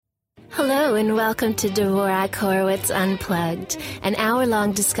Hello and welcome to Dvorak Horowitz Unplugged, an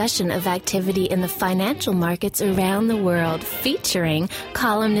hour-long discussion of activity in the financial markets around the world, featuring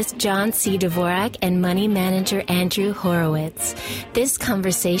columnist John C. Dvorak and money manager Andrew Horowitz. This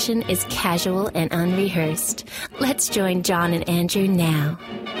conversation is casual and unrehearsed. Let's join John and Andrew now.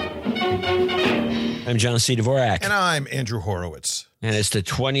 I'm John C. Dvorak. And I'm Andrew Horowitz. And it's the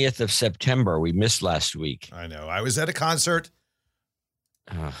 20th of September. We missed last week. I know. I was at a concert.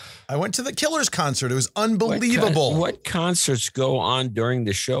 I went to the Killers concert. It was unbelievable. What concerts go on during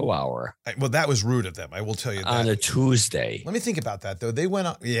the show hour? Well, that was rude of them. I will tell you that. On a Tuesday. Let me think about that, though. They went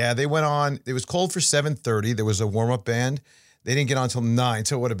on. Yeah, they went on. It was called for 7:30. There was a warm-up band. They didn't get on until 9,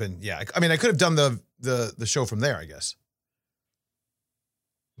 so it would have been, yeah. I mean, I could have done the show from there, I guess.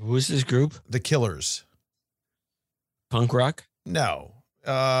 Who's this group? The Killers. Punk rock? No.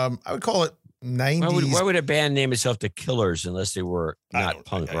 I would call it 90s. Why would a band name itself The Killers unless they were not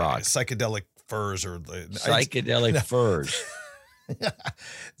punk rock? Psychedelic Furs or Psychedelic Furs.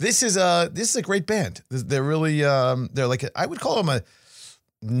 This is a great band. They're really they're like I would call them a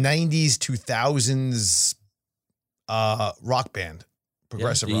 90s 2000s rock band,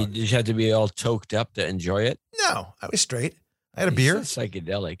 progressive rock. Did you have to be all toked up to enjoy it? No, I was straight. I had a beer.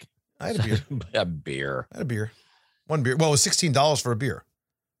 Psychedelic. I had a beer. A beer. I had a beer. One beer. Well, it was $16 for a beer.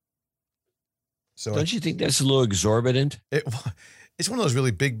 So don't you think that's a little exorbitant? It's one of those really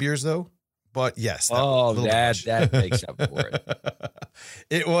big beers, though. But yes. That makes up for it.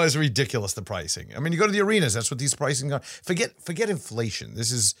 It was ridiculous, the pricing. I mean, you go to the arenas. That's what these pricing are. Forget inflation.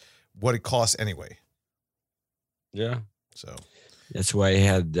 This is what it costs anyway. Yeah. So that's why I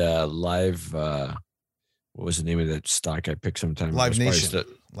had live. What was the name of that stock I picked sometime? Live Nation.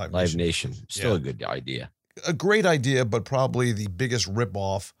 Live Nation. Still a good idea. A great idea, but probably the biggest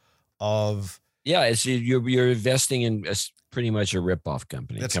ripoff of. Yeah, it's you're investing in pretty much a ripoff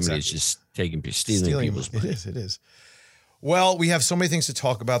company. That's Company is just stealing people's money. It is. Well, we have so many things to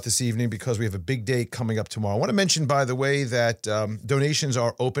talk about this evening because we have a big day coming up tomorrow. I want to mention, by the way, that donations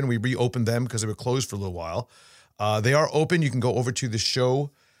are open. We reopened them because they were closed for a little while. They are open. You can go over to the show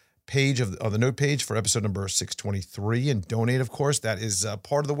page of the note page for episode number 623 and donate, of course. That is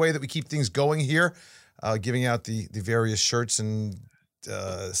part of the way that we keep things going here, giving out the various shirts and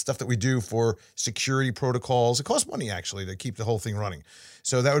stuff that we do for security protocols. It costs money, actually, to keep the whole thing running.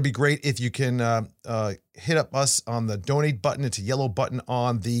 So that would be great if you can hit up us on the donate button. It's a yellow button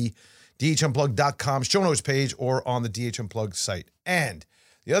on the DHUnplugged.com show notes page or on the DH Unplugged site. And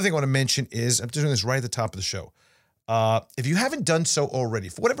the other thing I want to mention is, I'm just doing this right at the top of the show. If you haven't done so already,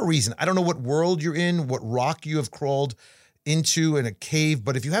 for whatever reason, I don't know what world you're in, what rock you have crawled into in a cave,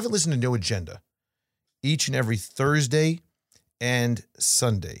 but if you haven't listened to No Agenda, each and every Thursday and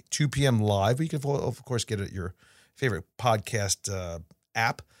Sunday, 2 p.m. live. You can, of course, get it at your favorite podcast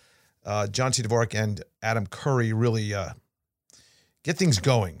app. John C. Dvorak and Adam Curry really get things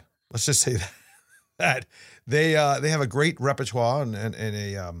going. Let's just say that they have a great repertoire and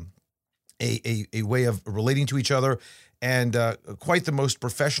a way of relating to each other, and quite the most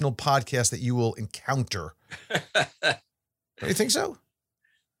professional podcast that you will encounter. Don't you think so?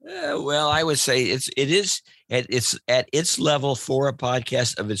 Well, I would say it is at its level for a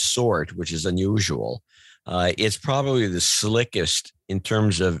podcast of its sort, which is unusual. It's probably the slickest in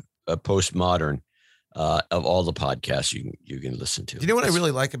terms of postmodern of all the podcasts you can listen to. Do you know what I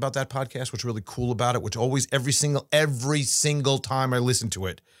really like about that podcast? What's really cool about it? Which always every single time I listen to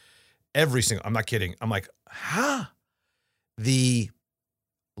it, I'm not kidding. I'm like, the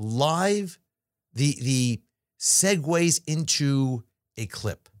live, the segues into a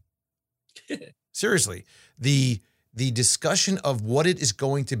clip. Seriously, the discussion of what it is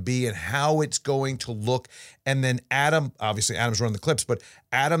going to be and how it's going to look, and then Adam's running the clips, but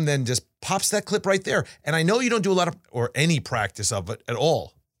Adam then just pops that clip right there. And I know you don't do a lot of or any practice of it at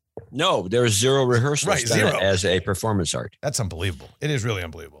all. No, there is zero rehearsals right, zero. As a performance art. That's unbelievable. It is really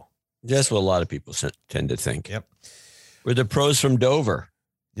unbelievable. That's what a lot of people tend to think. Yep, we're the pros from Dover.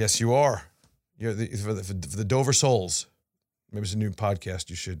 Yes, you are. You're for the Dover Souls. Maybe it's a new podcast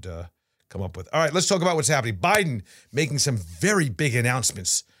you should come up with. All right, let's talk about what's happening. Biden making some very big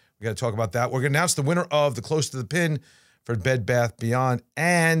announcements. We got to talk about that. We're going to announce the winner of the Close to the Pin for Bed Bath Beyond.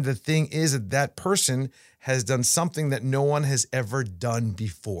 And the thing is that person has done something that no one has ever done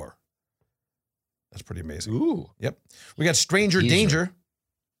before. That's pretty amazing. Ooh. Yep. We got Stranger Danger.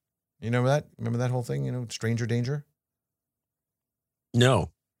 You know that? Remember that whole thing? Stranger Danger? No.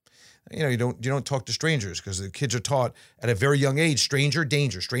 You don't talk to strangers because the kids are taught at a very young age, stranger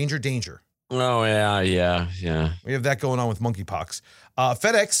danger. Oh, yeah. We have that going on with monkeypox.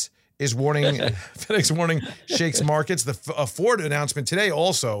 FedEx is warning Shakes markets. The Ford announcement today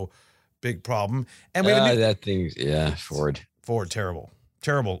also big problem. And we have a new, that thing, Ford, terrible.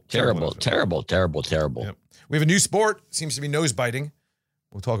 Yep. We have a new sport. Seems to be nose biting.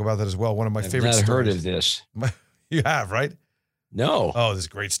 We'll talk about that as well. One of my favorite I've not stories. heard of this. You have, right? No. Oh, this is a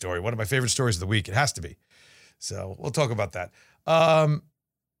great story. One of my favorite stories of the week. It has to be. So we'll talk about that. All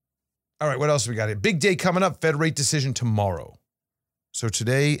right, what else we got here? Big day coming up. Fed rate decision tomorrow. So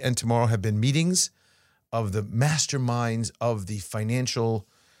today and tomorrow have been meetings of the masterminds of the financial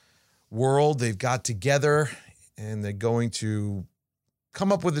world. They've got together and they're going to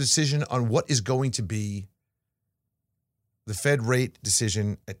come up with a decision on what is going to be the Fed rate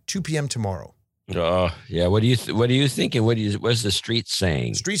decision at 2 p.m. tomorrow. Yeah. What are you thinking? What's the street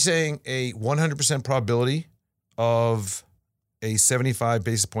saying? Street saying a 100% probability of a 75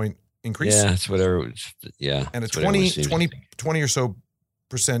 basis point increase. Yeah, it's whatever. Yeah. And a 20 or so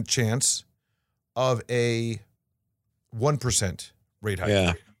percent chance of a 1% rate hike.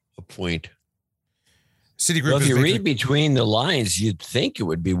 Yeah, a point. Citigroup. Well, if you read between the lines, you'd think it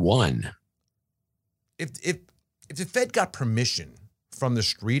would be 1. If the Fed got permission from the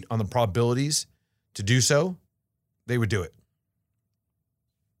street on the probabilities to do so, they would do it.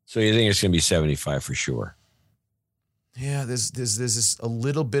 So you think it's going to be 75 for sure? Yeah, there's this a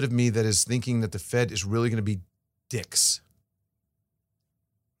little bit of me that is thinking that the Fed is really going to be dicks.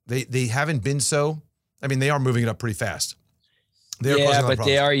 They haven't been so. I mean, they are moving it up pretty fast.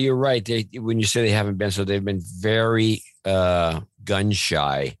 You're right. When you say they haven't been so, they've been very gun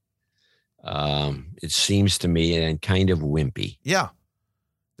shy. It seems to me, and kind of wimpy. Yeah.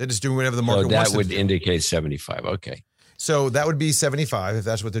 They're just doing whatever the market wants that to would do. indicate 75. Okay. So that would be 75 if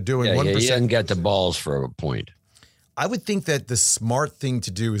that's what they're doing. 1%. He doesn't get the balls for a point. I would think that the smart thing to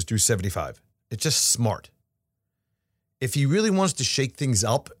do is do 75. It's just smart. If he really wants to shake things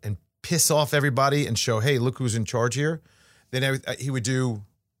up and piss off everybody and show, hey, look who's in charge here, then he would do.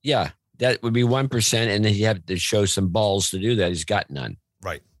 Yeah, that would be 1%. And then he have to show some balls to do that. He's got none.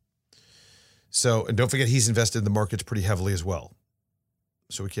 Right. So, and don't forget, he's invested in the markets pretty heavily as well.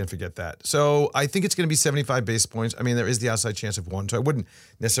 So we can't forget that. So I think it's going to be 75 basis points. I mean, there is the outside chance of 1, so I wouldn't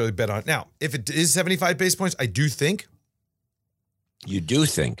necessarily bet on it. Now, if it is 75 basis points, I do think. You do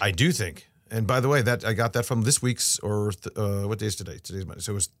think? I do think. And by the way, that I got that from this week's, or what day is today? Today's Monday.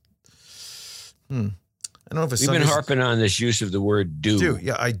 So it was, I don't know if it's We've been harping on this use of the word do. Do,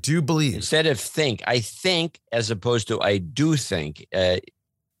 yeah, I do believe. Instead of think, I think, as opposed to I do think. I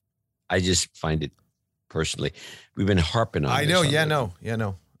just find it personally. We've been harping on I know, I know. Yeah,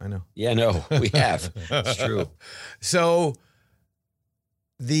 no, we have. It's true. So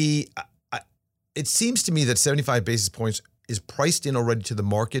it seems to me that 75 basis points is priced in already to the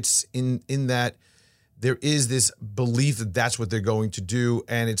markets in that there is this belief that that's what they're going to do,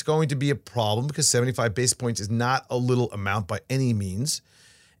 and it's going to be a problem because 75 basis points is not a little amount by any means,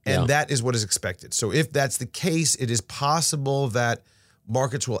 and that is what is expected. So if that's the case, it is possible that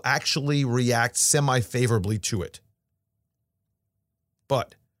markets will actually react semi-favorably to it.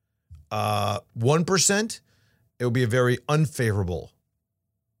 But 1%, it will be a very unfavorable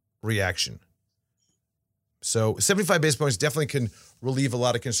reaction. So 75 basis points definitely can relieve a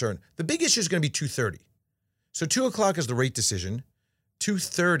lot of concern. The big issue is going to be 2:30. So 2 o'clock is the rate decision.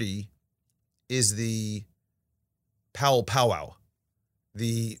 2:30 is the Powell powwow,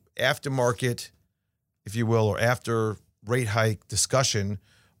 the aftermarket, if you will, or after rate hike discussion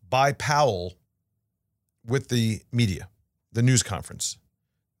by Powell with the media, the news conference.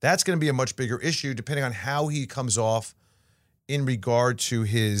 That's going to be a much bigger issue depending on how he comes off in regard to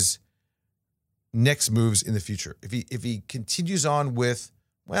his next moves in the future. If he continues on with,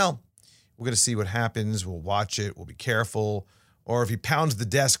 well, we're going to see what happens, we'll watch it, we'll be careful, or if he pounds the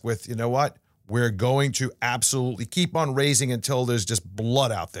desk with, you know what, we're going to absolutely keep on raising until there's just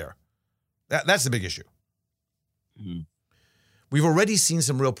blood out there. That's the big issue. Mm-hmm. We've already seen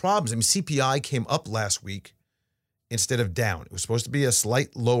some real problems. I mean, CPI came up last week instead of down. It was supposed to be a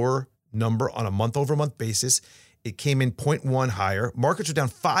slight lower number on a month-over-month basis. It came in 0.1 higher. Markets were down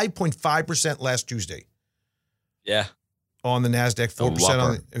 5.5% last Tuesday. Yeah. On the NASDAQ,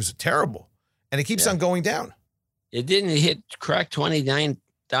 4%. It was terrible. And it keeps on going down. It didn't crack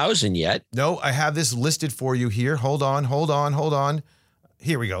 29,000 yet. No, I have this listed for you here. Hold on.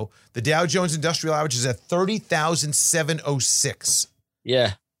 Here we go. The Dow Jones Industrial Average is at 30,706.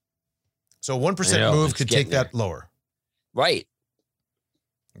 Yeah. So 1% move could take that lower. Right.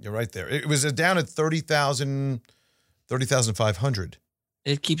 You're right there. It was down at 30,500.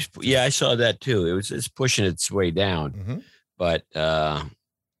 It keeps, I saw that too. It's pushing its way down. Mm-hmm. But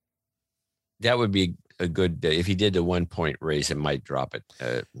that would be a good, if he did the 1 point raise, it might drop it.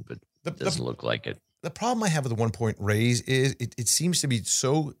 But it doesn't look like it. The problem I have with the 1 point raise is it seems to be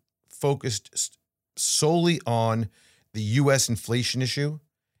so focused solely on the U.S. inflation issue,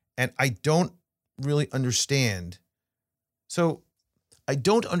 and I don't really understand. So I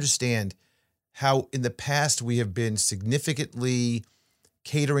don't understand how in the past we have been significantly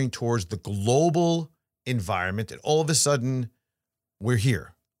catering towards the global environment, and all of a sudden we're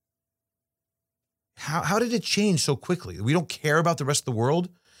here. How did it change so quickly? We don't care about the rest of the world.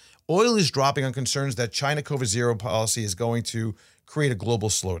 Oil is dropping on concerns that China COVID-0 policy is going to create a global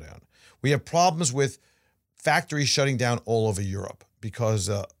slowdown. We have problems with factories shutting down all over Europe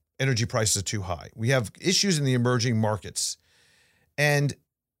because energy prices are too high. We have issues in the emerging markets. And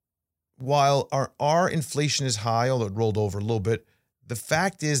while our inflation is high, although it rolled over a little bit, the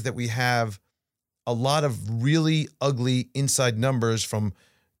fact is that we have a lot of really ugly inside numbers from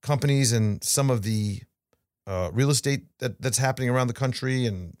companies and some of the real estate that's happening around the country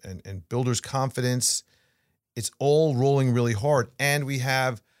and builders' confidence. It's all rolling really hard. And we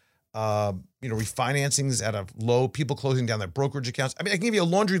have refinancings at a low, people closing down their brokerage accounts. I mean, I can give you a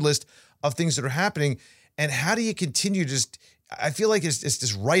laundry list of things that are happening. And how do you continue I feel like it's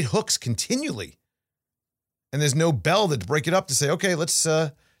just right hooks continually. And there's no bell to break it up to say, okay, let's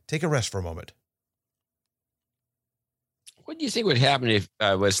take a rest for a moment. What do you think would happen if,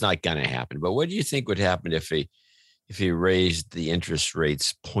 well, it's not going to happen, but what do you think would happen if he raised the interest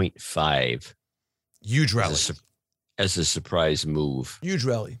rates 0.5? Huge rally. As a surprise move. Huge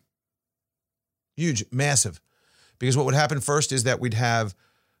rally. Huge, massive. Because what would happen first is that we'd have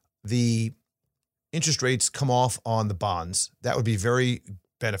the interest rates come off on the bonds. That would be very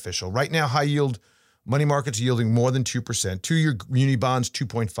beneficial. Right now, high yield money markets are yielding more than 2%. 2-year muni bonds,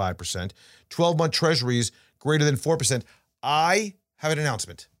 2.5%. 12-month treasuries, greater than 4%. I have an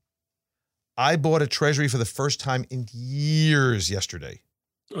announcement. I bought a treasury for the first time in years yesterday.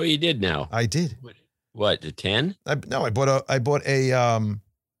 Oh, you did now? I did. What, the 10? I bought a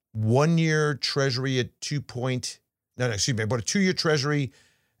 1-year treasury at I bought a 2-year treasury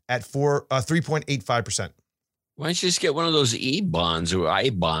at 3.85%. Why don't you just get one of those E-bonds or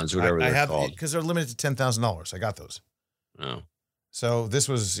I-bonds, whatever they're called? Because they're limited to $10,000. I got those. Oh. So this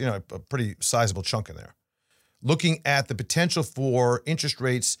was, a pretty sizable chunk in there. Looking at the potential for interest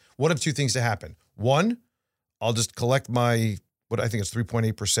rates, one of two things to happen. One, I'll just collect what I think is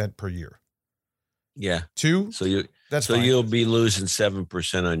 3.8% per year. Yeah. Two, that's fine. You'll be losing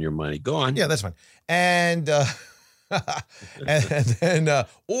 7% on your money. Go on. Yeah, that's fine. And and then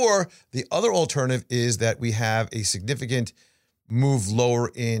or the other alternative is that we have a significant move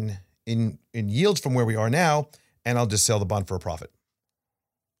lower in yields from where we are now, and I'll just sell the bond for a profit.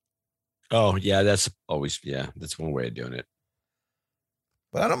 Oh, yeah, that's one way of doing it.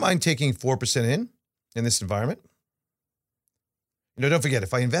 But I don't mind taking 4% in this environment. Don't forget,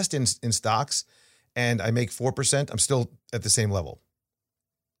 if I invest in stocks and I make 4%, I'm still at the same level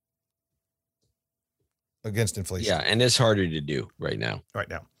against inflation. Yeah, and it's harder to do right now.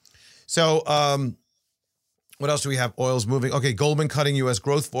 So what else do we have? Oil's moving. Okay, Goldman cutting U.S.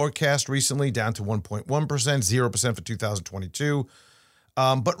 growth forecast recently down to 1.1%, 0% for 2022.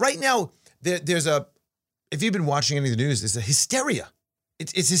 But right now, there's if you've been watching any of the news, there's a hysteria.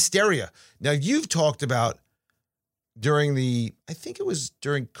 It's hysteria. Now, you've talked about during I think it was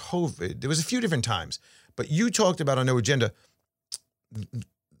during COVID, there was a few different times, but you talked about on No Agenda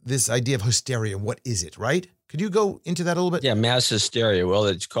this idea of hysteria. What is it, right? Could you go into that a little bit? Yeah, mass hysteria. Well,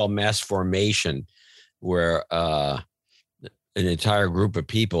 it's called mass formation, where an entire group of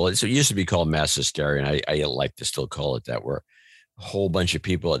people, it used to be called mass hysteria, and I like to still call it that, where a whole bunch of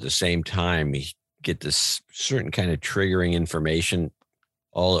people at the same time get this certain kind of triggering information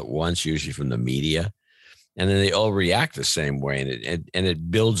all at once, usually from the media, and then they all react the same way, and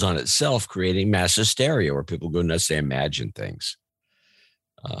it builds on itself, creating mass hysteria where people go nuts. They imagine things.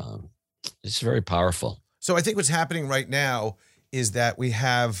 It's very powerful. So I think what's happening right now is that we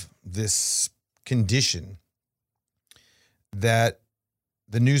have this condition that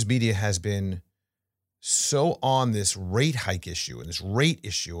the news media has been so on this rate hike issue and this rate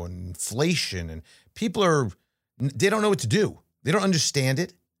issue and inflation, and people they don't know what to do. They don't understand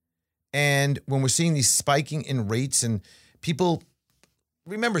it. And when we're seeing these spiking in rates, and people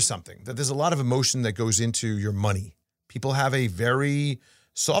remember something, that there's a lot of emotion that goes into your money. People have a very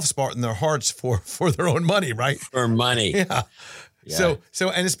soft spot in their hearts for their own money, right? For money. Yeah. So,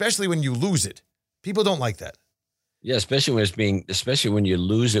 and especially when you lose it, people don't like that. Yeah, especially when you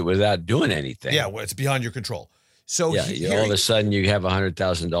lose it without doing anything. Yeah, well, it's beyond your control. So yeah, all of a sudden you have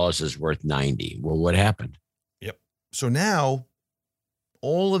 $100,000 is worth 90. Well, what happened? Yep. So now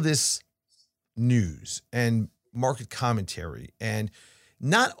all of this news and market commentary, and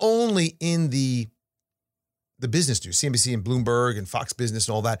not only in the the business news, CNBC and Bloomberg and Fox Business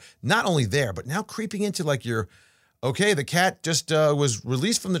and all that. Not only there, but now creeping into like okay, the cat just was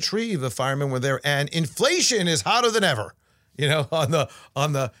released from the tree. The firemen were there, and inflation is hotter than ever. On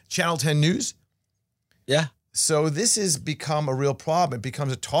the Channel 10 News. Yeah. So this has become a real problem. It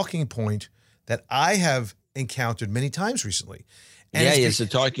becomes a talking point that I have encountered many times recently. And it's a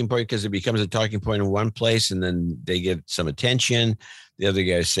talking point because it becomes a talking point in one place, and then they get some attention. The other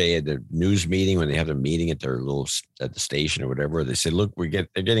guys say at the news meeting, when they have a meeting at the station or whatever, they say, "Look, they're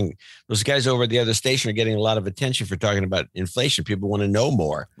getting those guys over at the other station are getting a lot of attention for talking about inflation. People want to know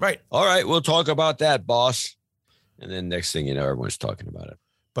more." Right. All right, we'll talk about that, boss. And then next thing you know, everyone's talking about it.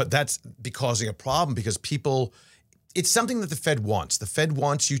 But that's causing a problem because it's something that the Fed wants. The Fed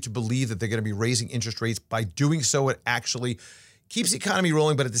wants you to believe that they're going to be raising interest rates. By doing so, it actually keeps the economy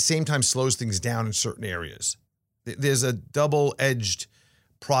rolling, but at the same time slows things down in certain areas. There's a double-edged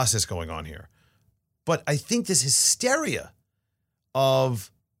process going on here. But I think this hysteria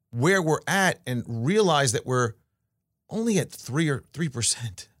of where we're at and realize that we're only at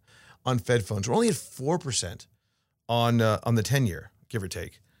 3% on Fed funds. We're only at 4% on the 10-year, give or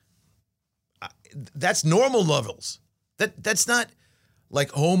take. That's normal levels. That's not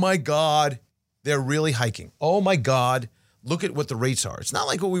like, oh my God, they're really hiking. Oh my God, look at what the rates are. It's not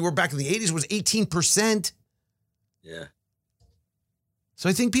like what we were back in the 80s was 18%. Yeah. So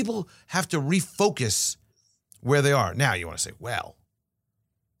I think people have to refocus where they are. Now you want to say, well,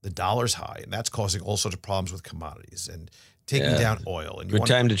 the dollar's high, and that's causing all sorts of problems with commodities and taking down oil. And good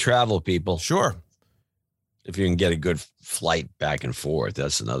time to travel, people. Sure. If you can get a good flight back and forth,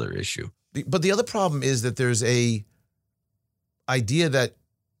 that's another issue. But the other problem is that there's a idea that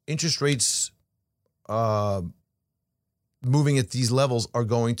interest rates moving at these levels are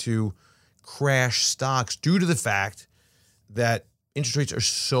going to crash stocks due to the fact that interest rates are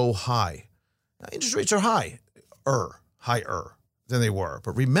so high. Now, interest rates are higher than they were.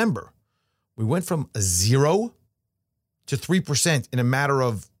 But remember, we went from 0 to 3% in a matter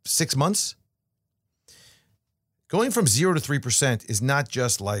of 6 months. Going from 0 to 3% is not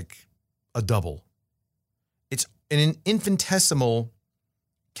just like a double. It's an infinitesimal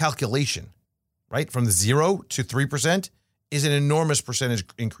calculation, right? From the 0 to 3% is an enormous percentage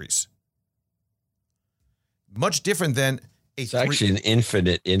increase. Much different than it's actually an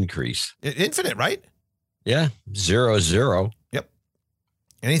infinite increase. Infinite, right? Yeah. 0, 0. Yep.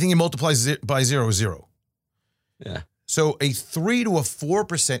 Anything you multiply by 0 is 0. Yeah. So a 3 to a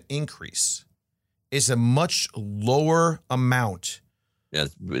 4% increase is a much lower amount. Yeah,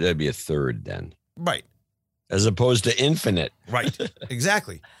 that'd be a third then. Right. As opposed to infinite. Right.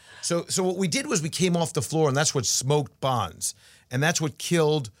 Exactly. So what we did was we came off the floor, and that's what smoked bonds. And that's what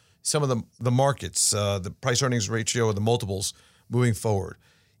killed some of the markets, the price-earnings ratio, or the multiples moving forward.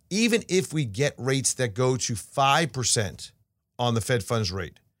 Even if we get rates that go to 5% on the Fed funds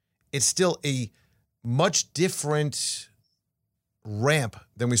rate, it's still a much different ramp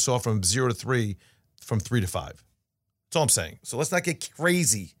than we saw from 0 to 3, from 3 to 5. That's all I'm saying. So let's not get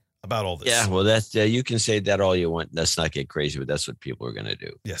crazy about all this. Yeah, well, that's you can say that all you want. Let's not get crazy, but that's what people are going to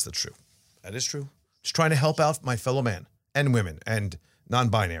do. Yes, that's true. That is true. Just trying to help out my fellow man and women and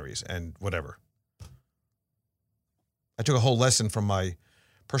non-binaries and whatever. I took a whole lesson from my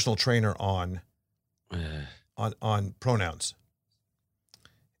personal trainer on pronouns,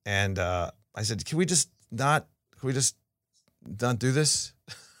 and I said, "Can we just not do this?"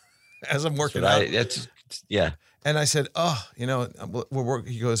 As I'm working out. Yeah. And I said, "Oh, we're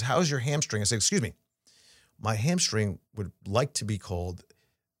working." He goes, "How's your hamstring?" I said, "Excuse me, my hamstring would like to be called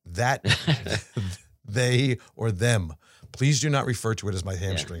that, they or them. Please do not refer to it as my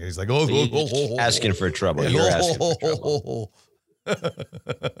hamstring." Yeah. He's like, asking for trouble. You're asking for trouble.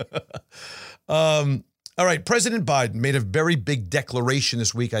 All right. President Biden made a very big declaration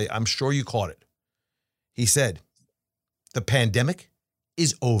this week. I'm sure you caught it. He said, the pandemic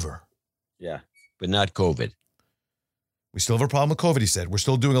is over. Yeah, but not COVID. We still have a problem with COVID, he said. We're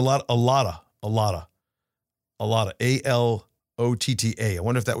still doing a lot of ALOTTA. I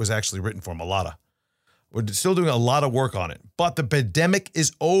wonder if that was actually written for him, ALOTTA. We're still doing a lot of work on it. But the pandemic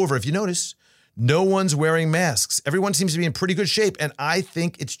is over. If you notice, no one's wearing masks. Everyone seems to be in pretty good shape, and I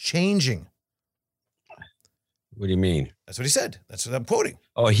think it's changing. What do you mean? That's what he said. That's what I'm quoting.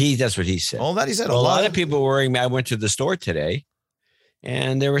 Oh, that's what he said. All that he said. Well, a lot of people were wearing masks. I went to the store today,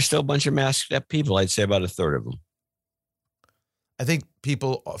 and there were still a bunch of masked up people. I'd say about a third of them. I think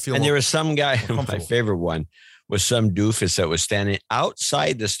people feel. And there was some guy, my favorite one, was some doofus that was standing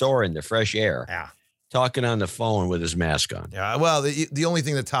outside the store in the fresh air, talking on the phone with his mask on. Yeah, well, the only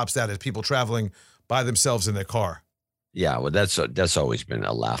thing that tops that is people traveling by themselves in their car. Yeah, well, that's always been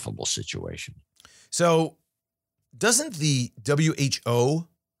a laughable situation. So doesn't the WHO,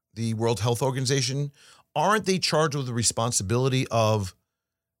 the World Health Organization, aren't they charged with the responsibility of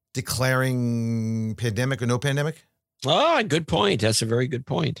declaring pandemic or no pandemic? Oh, good point. That's a very good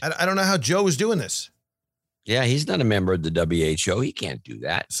point. I don't know how Joe is doing this. Yeah, he's not a member of the WHO. He can't do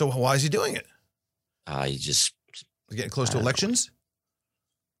that. So why is he doing it? He just He's getting close to elections?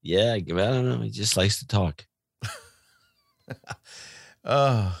 Yeah, I don't know. He just likes to talk.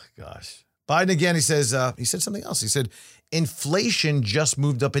 Oh, gosh. Biden again, he says, he said something else. He said, inflation just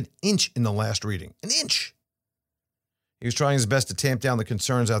moved up an inch in the last reading. An inch. He was trying his best to tamp down the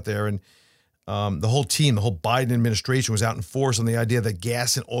concerns out there. And the whole team, the whole Biden administration was out in force on the idea that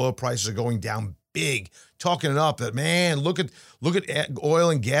gas and oil prices are going down big, talking it up that, man, look at oil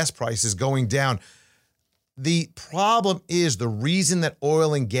and gas prices going down. The problem is the reason that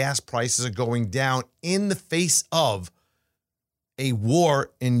oil and gas prices are going down in the face of a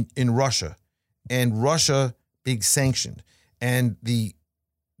war in Russia and Russia being sanctioned and the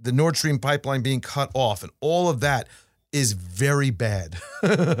Nord Stream pipeline being cut off and all of that is very bad.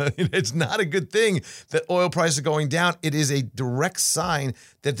 It's not a good thing that oil prices are going down. It is a direct sign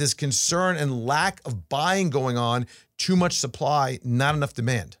that there's concern and lack of buying going on, too much supply, not enough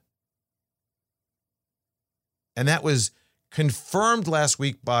demand. And that was confirmed last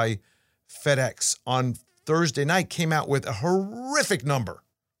week by FedEx on Thursday night, came out with a horrific number.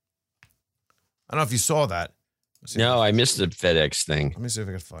 I don't know if you saw that. No, I missed the FedEx thing. Let me see if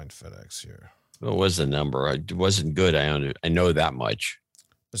I can find FedEx here. What was the number? It wasn't good. I know that much.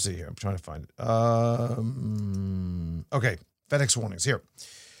 Let's see here. I'm trying to find it. Okay. FedEx warnings here.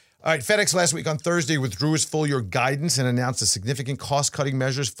 All right. FedEx last week on Thursday withdrew its full year guidance and announced a significant cost cutting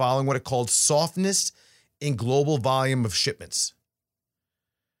measures following what it called softness in global volume of shipments.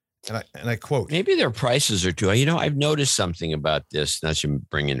 And I quote, maybe their prices are too. You know, I've noticed something about this. Now you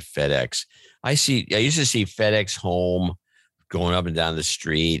bring in FedEx. I used to see FedEx Home going up and down the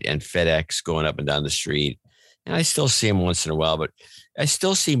street and FedEx going up and down the street. And I still see them once in a while, but I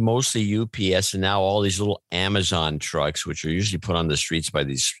still see mostly UPS and now all these little Amazon trucks, which are usually put on the streets by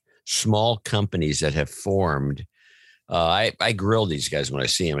these small companies that have formed. I grill these guys when I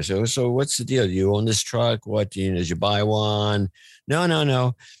see them. I say, so what's the deal? Do you own this truck? What do you, did you buy one?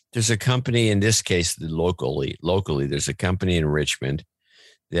 No. There's a company, in this case, locally, there's a company in Richmond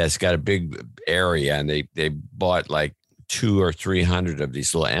that's got a big area and they bought like 200 or 300 of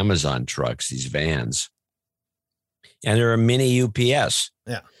these little Amazon trucks, these vans. And they're a mini UPS.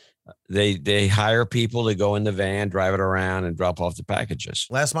 Yeah. They hire people to go in the van, drive it around and drop off the packages.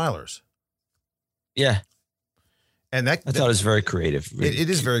 Last milers. Yeah. And I thought it was very creative. It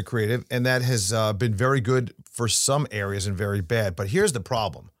is very creative. And that has been very good for some areas and very bad. But here's the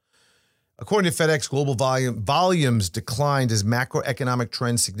problem. According to FedEx, global volumes declined as macroeconomic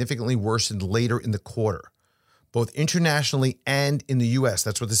trends significantly worsened later in the quarter, both internationally and in the U.S.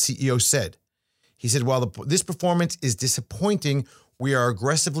 That's what the CEO said. He said, while this performance is disappointing, we are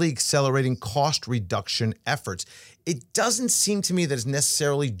aggressively accelerating cost reduction efforts. It doesn't seem to me that it's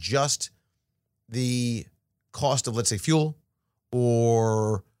necessarily just the cost of, let's say, fuel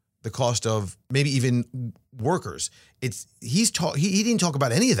or the cost of maybe even workers. He didn't talk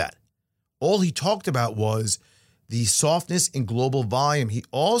about any of that. All he talked about was the softness in global volume. He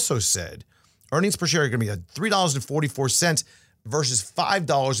also said earnings per share are going to be at $3.44 versus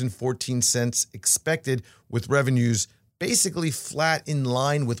 $5.14 expected, with revenues basically flat in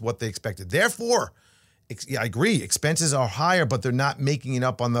line with what they expected. Therefore, I agree, expenses are higher, but they're not making it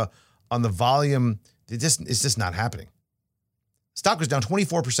up on the volume. It's just not happening. Stock was down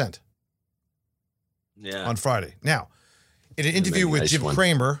 24% on Friday. Now, in an interview with Jim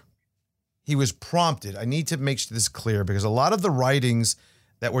Cramer, he was prompted. I need to make this clear because a lot of the writings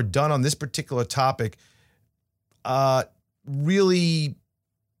that were done on this particular topic really,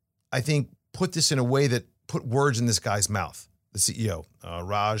 I think, put this in a way that put words in this guy's mouth, the CEO,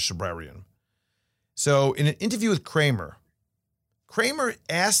 Raj Subramanian. So in an interview with Cramer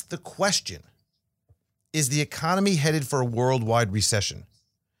asked the question, is the economy headed for a worldwide recession?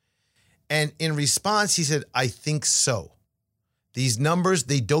 And in response, he said, I think so. These numbers,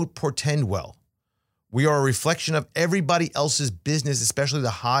 they don't portend well. We are a reflection of everybody else's business, especially the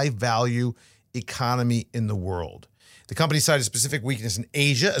high-value economy in the world. The company cited specific weakness in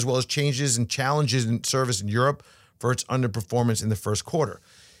Asia, as well as changes and challenges in service in Europe for its underperformance in the first quarter.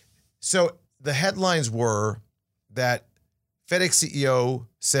 So the headlines were that FedEx CEO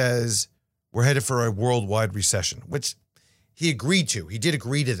says we're headed for a worldwide recession, which he agreed to. He did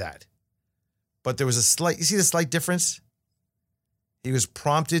agree to that. But there was you see the slight difference? He was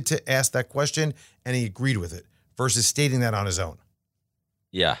prompted to ask that question, and he agreed with it, versus stating that on his own.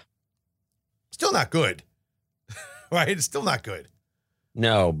 Yeah. Still not good. right? It's still not good.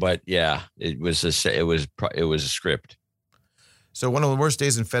 No, but yeah, it was a script. So one of the worst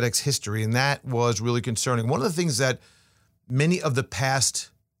days in FedEx history, and that was really concerning. One of the things that many of the past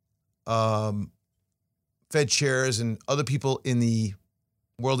Fed chairs and other people in the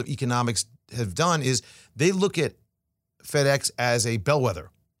world of economics have done is they look at FedEx as a bellwether.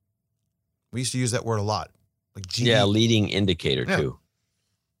 We used to use that word a lot. Like GE. Yeah, leading indicator too.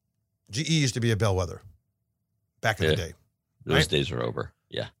 GE used to be a bellwether back in the day. Those days are over.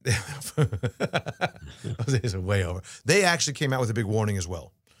 Yeah. Those days are way over. They actually came out with a big warning as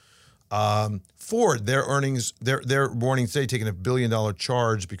well. Ford, their earnings, their warning today, taking $1 billion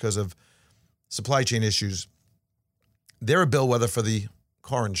charge because of supply chain issues. They're a bellwether for the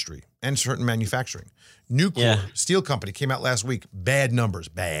car industry and certain manufacturing. Nucor, steel company, came out last week. Bad numbers.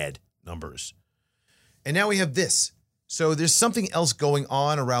 And now we have this. So there's something else going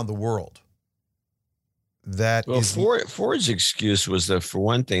on around the world. Ford's excuse was that, for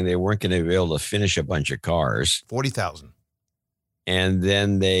one thing, they weren't going to be able to finish a bunch of cars. 40,000. And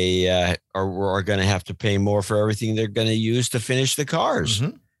then they are going to have to pay more for everything they're going to use to finish the cars.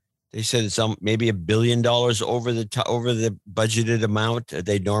 Mm-hmm. They said it's maybe $1 billion over the budgeted amount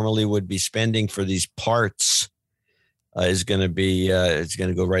they normally would be spending for these parts is going to be it's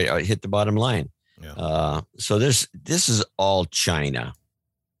going to go right hit the bottom line. Yeah. So this is all China.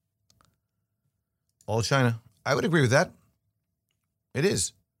 All China. I would agree with that. It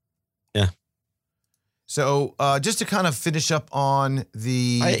is. Yeah. So just to kind of finish up on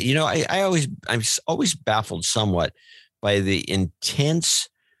I'm always baffled somewhat by the intense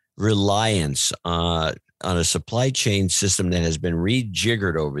reliance on a supply chain system that has been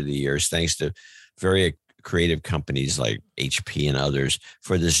rejiggered over the years, thanks to very creative companies like HP and others,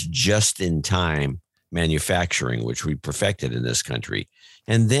 for this just-in-time manufacturing, which we perfected in this country,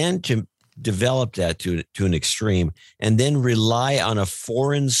 and then to develop that to an extreme, and then rely on a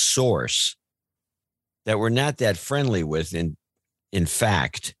foreign source that we're not that friendly with, in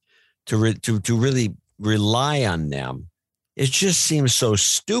fact, to really rely on them. It just seems so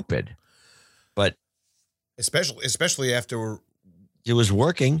stupid. But especially after it was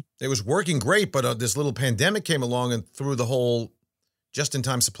working. It was working great, but this little pandemic came along and threw the whole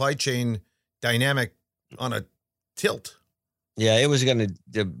just-in-time supply chain dynamic on a tilt. Yeah, it was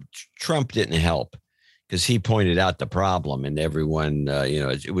Trump didn't help because he pointed out the problem, and everyone,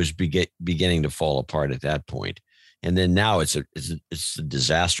 it was beginning to fall apart at that point. And then now it's a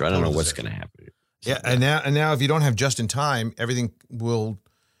disaster. I don't know what's going to happen. Yeah, and now if you don't have just in time, everything will.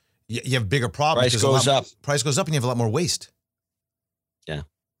 You have bigger problems. Price goes up. Price goes up, and you have a lot more waste. Yeah,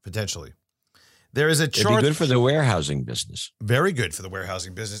 potentially. There is a chart. It'd be good for the warehousing business. Very good for the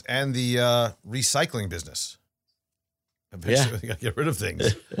warehousing business and the recycling business. Eventually, we got to get rid of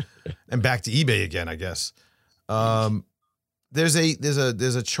things and back to eBay again, I guess. There's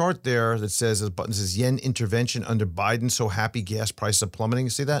a chart there that says, a button says yen intervention under Biden. So happy gas prices are plummeting.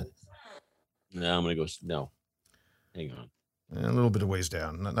 You see that? No, I'm going to go. No, hang on. A little bit of ways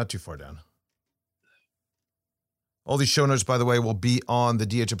down, not too far down. All these show notes, by the way, will be on the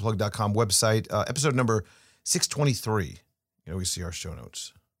dhnplug.com website. Episode number 623. We see our show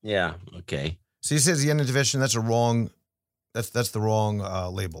notes. Yeah. Okay. So he says yen intervention. That's the wrong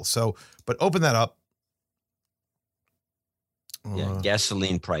label. So, but open that up. Yeah,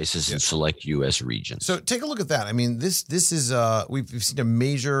 gasoline prices in select U.S. regions. So take a look at that. I mean, this is we've seen a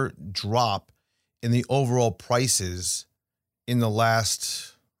major drop in the overall prices in the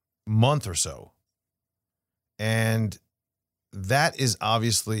last month or so, and that is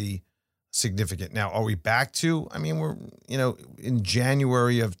obviously significant. Now, are we back to? I mean, we're in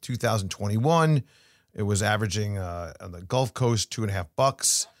January of 2021, it was averaging on the Gulf Coast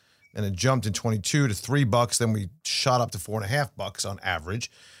 $2.50. And it jumped in 22 to $3. Then we shot up to $4.50 on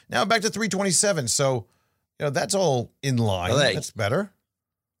average. Now back to $3.27. So, that's all in line. That's better.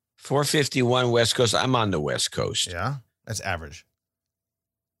 451 West Coast. I'm on the West Coast. Yeah, that's average.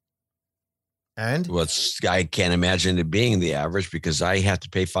 And I can't imagine it being the average because I have to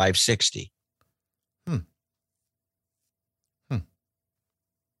pay $5.60. I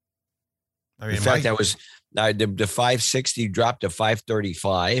mean, in fact, that was the $5.60 dropped to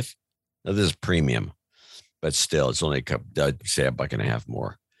 $5.35. Now, this is premium, but still, it's only say $1.50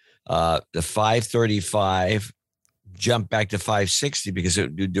 more. The $5.35 jumped back to $5.60 because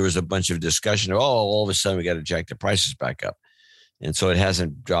there was a bunch of discussion. All of a sudden we got to jack the prices back up, and so it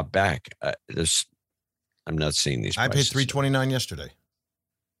hasn't dropped back. I'm not seeing these prices. I paid $3.29 yesterday.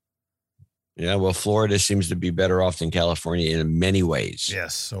 Yeah, well, Florida seems to be better off than California in many ways.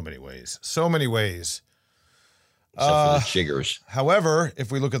 Yes, so many ways. So many ways. except for the chiggers. However,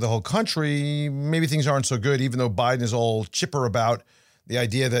 if we look at the whole country, maybe things aren't so good, even though Biden is all chipper about the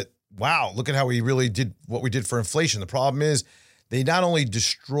idea that, wow, look at how we really did what we did for inflation. The problem is they not only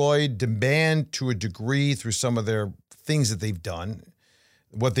destroyed demand to a degree through some of their things that they've done,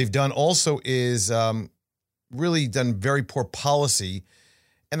 what they've done also is really done very poor policy.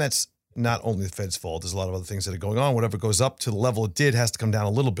 And that's not only the Fed's fault. There's a lot of other things that are going on. Whatever goes up to the level it did has to come down a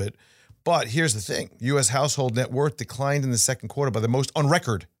little bit. But here's the thing. U.S. household net worth declined in the second quarter by the most on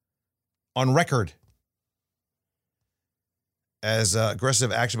record. On record. As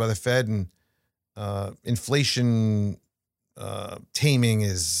aggressive action by the Fed and inflation taming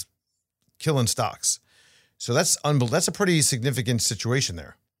is killing stocks. So that's a pretty significant situation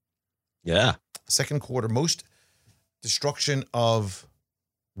there. Yeah. Second quarter, most destruction of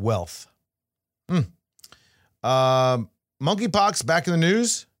wealth. Monkeypox back in the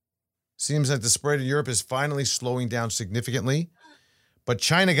news. Seems like the spread in Europe is finally slowing down significantly. But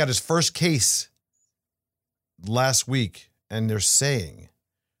China got its first case last week, and they're saying,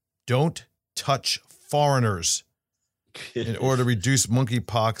 don't touch foreigners in order to reduce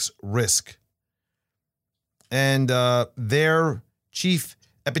monkeypox risk. And their chief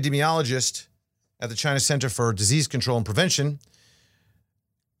epidemiologist at the China Center for Disease Control and Prevention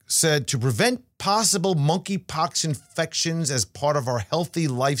said to prevent possible monkeypox infections as part of our healthy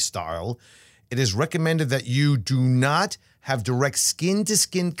lifestyle, it is recommended that you do not have direct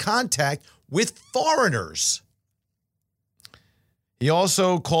skin-to-skin contact with foreigners. He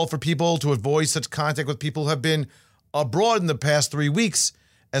also called for people to avoid such contact with people who have been abroad in the past 3 weeks,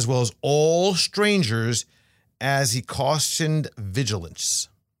 as well as all strangers, as he cautioned vigilance.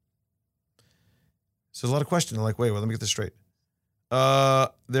 So there's a lot of questions. I'm like, wait, let me get this straight.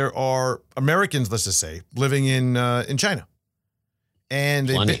 There are Americans, let's just say, living in China, and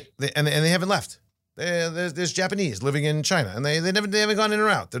they haven't left. There's Japanese living in China, and they haven't gone in or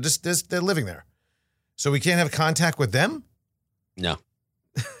out. They're living there. So we can't have contact with them? No,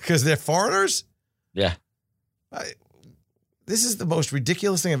 because they're foreigners. Yeah, this is the most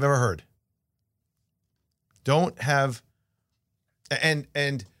ridiculous thing I've ever heard. Don't have,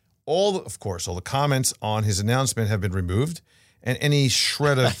 and all the comments on his announcement have been removed. And any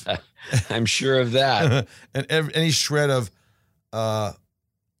shred of, I'm sure of that, and any shred of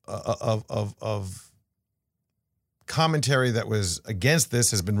commentary that was against this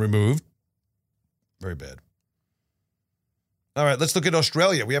has been removed. Very bad. All right, let's look at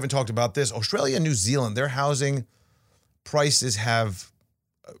Australia. We haven't talked about this. Australia and New Zealand, their housing prices have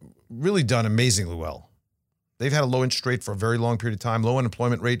really done amazingly well. They've had a low interest rate for a very long period of time, low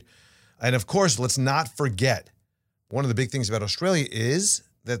unemployment rate, and of course, let's not forget. One of the big things about Australia is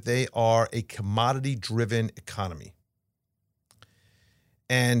that they are a commodity-driven economy.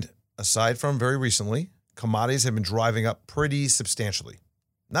 And aside from very recently, commodities have been driving up pretty substantially,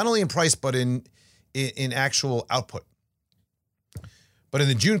 not only in price, but in actual output. But in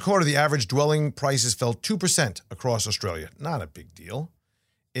the June quarter, the average dwelling prices fell 2% across Australia. Not a big deal.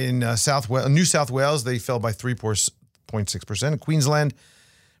 In New South Wales, they fell by 3.6%. In Queensland,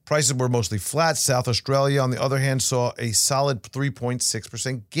 prices were mostly flat. South Australia, on the other hand, saw a solid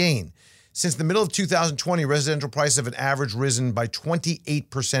 3.6% gain. Since the middle of 2020, residential prices have an average risen by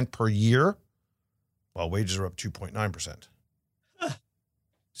 28% per year, while wages are up 2.9%.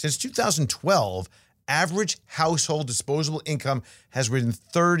 Since 2012, average household disposable income has risen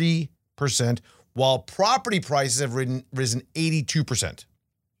 30%, while property prices have risen 82%.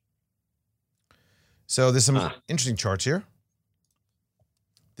 So there's some interesting charts here.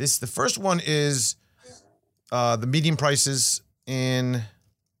 The first one is the median prices in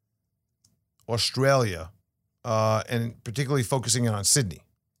Australia, and particularly focusing on Sydney.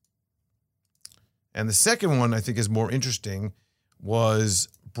 And the second one I think is more interesting was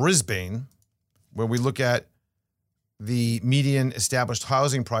Brisbane, where we look at the median established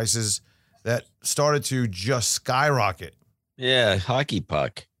housing prices that started to just skyrocket. Yeah, hockey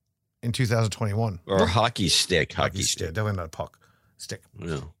puck. In 2021. Or hockey stick. Hockey stick. Definitely not a puck. Stick.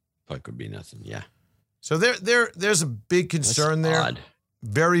 No, puck would be nothing. Yeah. So there's a big concern there. Odd.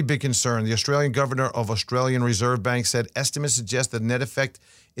 Very big concern. The Australian governor of Australian Reserve Bank said estimates suggest the net effect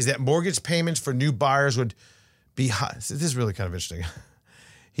is that mortgage payments for new buyers would be high. This is really kind of interesting.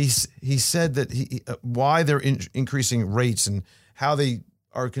 He said that why they're increasing rates and how they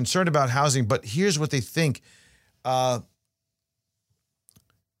are concerned about housing, but here's what they think.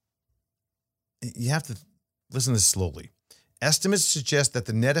 You have to listen to this slowly. Estimates suggest that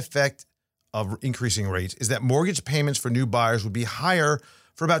the net effect of increasing rates is that mortgage payments for new buyers would be higher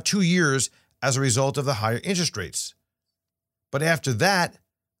for about 2 years as a result of the higher interest rates. But after that,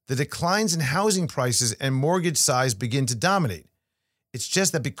 the declines in housing prices and mortgage size begin to dominate. It's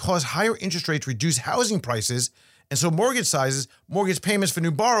just that because higher interest rates reduce housing prices, and so mortgage sizes, mortgage payments for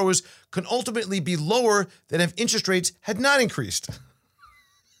new borrowers can ultimately be lower than if interest rates had not increased.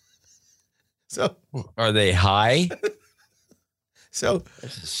 So, are they high? So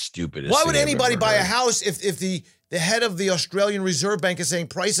that's the stupidest. Why would anybody buy a house if the head of the Australian Reserve Bank is saying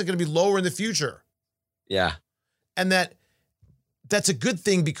prices are going to be lower in the future? Yeah. And that's a good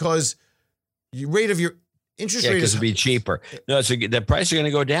thing because your rate of your interest rate because it'll be cheaper. No, the prices are going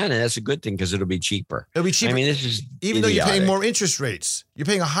to go down, and that's a good thing because it'll be cheaper. It'll be cheaper. I mean, this is even though you're paying more interest rates. You're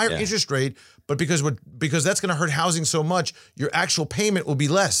paying a higher interest rate, but because that's going to hurt housing so much, your actual payment will be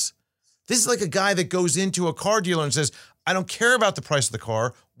less. This is like a guy that goes into a car dealer and says, I don't care about the price of the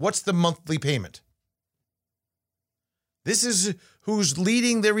car. What's the monthly payment? This is who's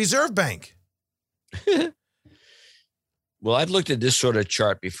leading the Reserve Bank. Well, I've looked at this sort of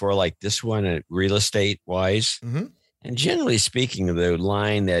chart before, like this one, real estate wise. Mm-hmm. And generally speaking, the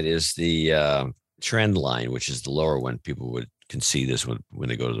line that is the trend line, which is the lower one, people can see this when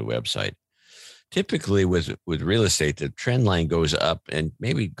they go to the website. Typically with real estate, the trend line goes up and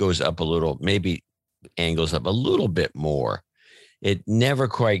maybe goes up a little, maybe angles up a little bit more. It never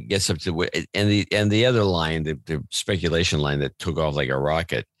quite gets up to, and the other line, the speculation line that took off like a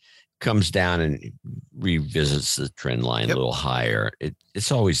rocket, comes down and revisits the trend line a little higher.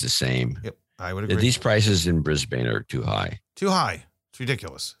 It's always the same. Yep, I would agree. These prices in Brisbane are too high. Too high. It's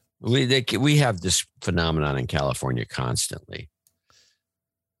ridiculous. We have this phenomenon in California constantly.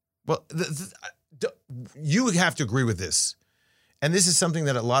 Well, you have to agree with this. And this is something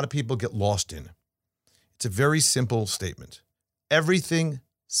that a lot of people get lost in. It's a very simple statement. Everything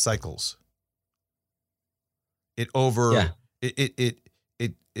cycles. It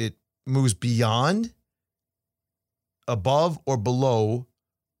moves beyond, above, or below,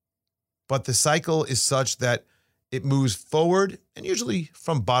 but the cycle is such that it moves forward and usually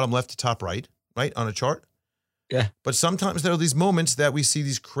from bottom left to top right on a chart. Yeah. But sometimes there are these moments that we see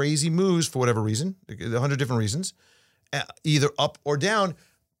these crazy moves for whatever reason, 100 different reasons, either up or down.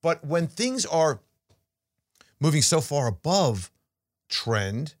 But when things are moving so far above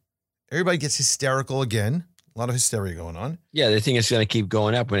trend, everybody gets hysterical again. A lot of hysteria going on. Yeah, they think it's going to keep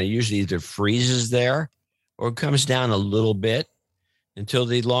going up when it usually either freezes there or comes down a little bit until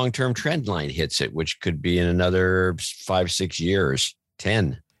the long-term trend line hits it, which could be in another 5-6 years,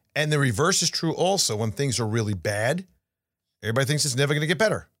 10. And the reverse is true also. When things are really bad, everybody thinks it's never going to get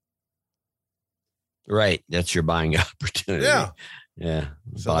better. Right. That's your buying opportunity. Yeah. Yeah.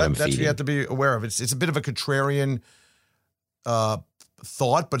 So that's what you have to be aware of. It's a bit of a contrarian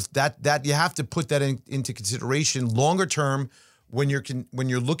thought, but that you have to put that into consideration longer term when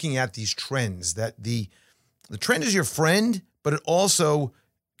you're looking at these trends. That the trend is your friend, but it also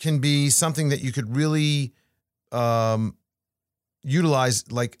can be something that you could really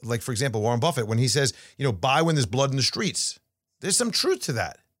utilize. Like for example, Warren Buffett, when he says, buy when there's blood in the streets. There's some truth to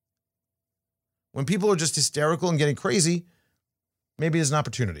that. When people are just hysterical and getting crazy, maybe there's an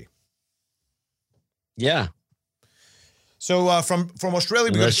opportunity. Yeah. So from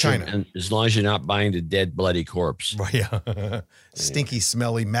Australia, we go to China. And as long as you're not buying the dead, bloody corpse. Yeah. Stinky,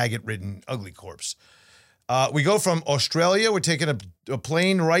 smelly, maggot-ridden, ugly corpse. We go from Australia. We're taking a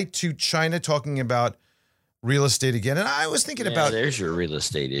plane right to China, talking about real estate again. And I was thinking about... There's your real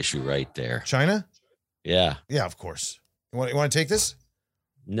estate issue right there. China? Yeah. Yeah, of course. You want to take this?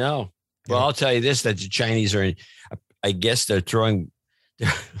 No. Well, I'll tell you this, that the Chinese are, I guess they're throwing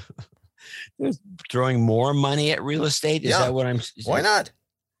more money at real estate. Is that what I'm saying? Why not?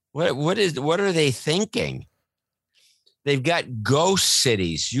 What are they thinking? They've got ghost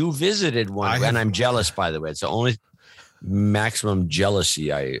cities. You visited one, and I'm jealous, by the way. It's the only maximum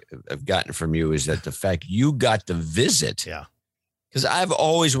jealousy I've gotten from you is that the fact you got to visit. Yeah. Because I've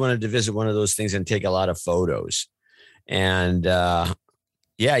always wanted to visit one of those things and take a lot of photos. And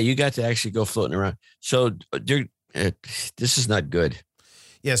you got to actually go floating around. So this is not good.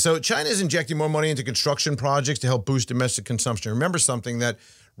 Yeah, so China is injecting more money into construction projects to help boost domestic consumption. Remember something that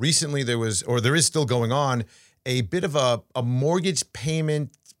recently there is still going on, a bit of a mortgage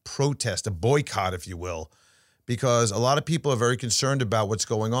payment protest, a boycott, if you will, because a lot of people are very concerned about what's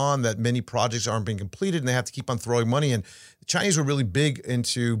going on, that many projects aren't being completed and they have to keep on throwing money in. The Chinese were really big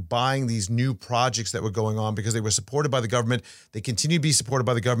into buying these new projects that were going on because they were supported by the government. They continue to be supported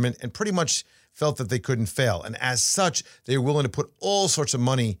by the government and pretty much felt that they couldn't fail. And as such, they were willing to put all sorts of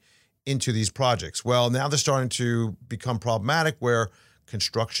money into these projects. Well, now they're starting to become problematic where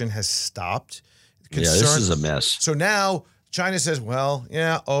construction has stopped. This is a mess. So now China says, you know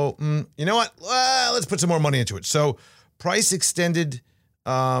what? Let's put some more money into it. So price extended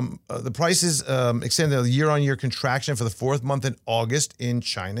The prices extended a year-on-year contraction for the fourth month in August in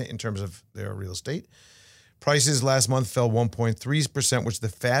China in terms of their real estate. Prices last month fell 1.3%, which is the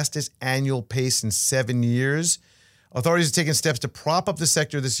fastest annual pace in 7 years. Authorities have taken steps to prop up the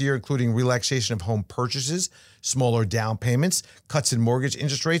sector this year, including relaxation of home purchases, smaller down payments, cuts in mortgage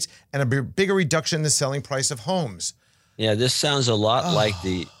interest rates, and a bigger reduction in the selling price of homes. Yeah, this sounds a lot like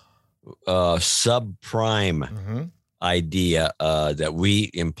the subprime idea that we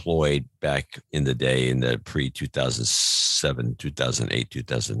employed back in the day in the pre-2007, 2008,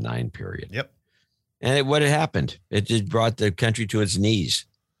 2009 period. Yep. And what had happened? It just brought the country to its knees.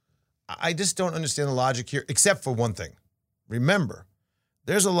 I just don't understand the logic here, except for one thing. Remember,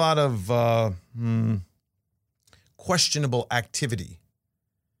 there's a lot of questionable activity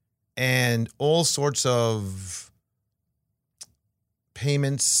and all sorts of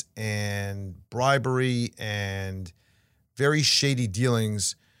payments and bribery and very shady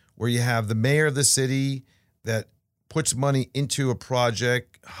dealings where you have the mayor of the city that puts money into a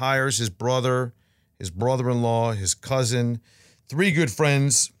project, hires his brother, his brother-in-law, his cousin, 3 good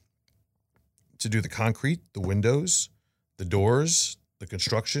friends to do the concrete, the windows, the doors, the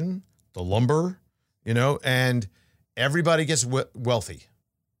construction, the lumber, and everybody gets wealthy.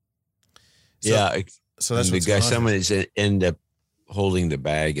 So that's the guy. Someone is end up holding the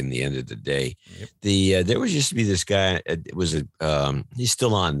bag in the end of the day. Yep. There used to be this guy. It was he's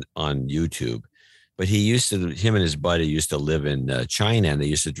still on YouTube. But him and his buddy used to live in China, and they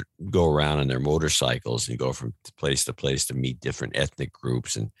used to go around on their motorcycles and go from place to place to meet different ethnic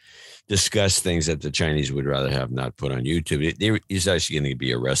groups and discuss things that the Chinese would rather have not put on YouTube. He's actually going to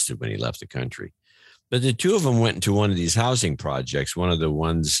be arrested when he left the country. But the 2 of them went into one of these housing projects, one of the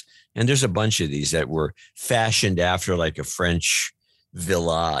ones, and there's a bunch of these that were fashioned after like a French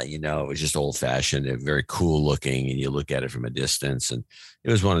villa, it was just old fashioned and very cool looking. And you look at it from a distance, and it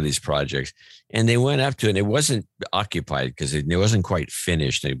was one of these projects. And they went up to it, and it wasn't occupied because it wasn't quite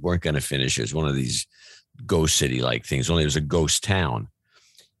finished. They weren't going to finish it. It was one of these ghost city like things, only it was a ghost town.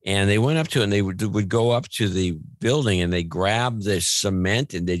 And they went up to it, and they would go up to the building, and they grab the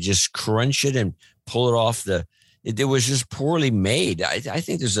cement and they just crunch it and pull it off it was just poorly made. I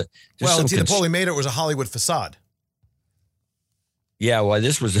think there's it's either poorly made or it was a Hollywood facade. Yeah, well,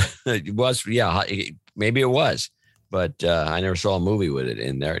 maybe it was, but I never saw a movie with it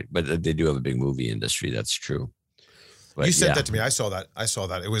in there. But they do have a big movie industry. That's true. But, you sent that to me. I saw that.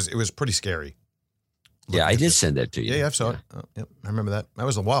 It was pretty scary. Yeah, I did send that to you. Yeah, I saw it. Oh, yep, I remember that. That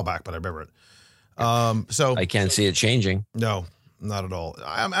was a while back, but I remember it. So I can't see it changing. No, not at all.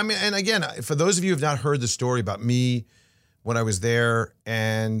 I mean, and again, for those of you who have not heard the story about me when I was there,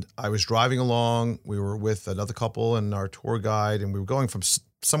 and I was driving along, we were with another couple and our tour guide, and we were going from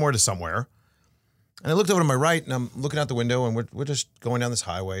somewhere to somewhere. And I looked over to my right, and I'm looking out the window, and we're just going down this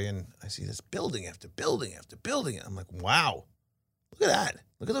highway, and I see this building after building after building. And I'm like, wow, look at that.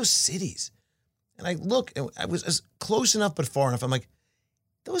 Look at those cities. And I look, and I was as close enough but far enough. I'm like,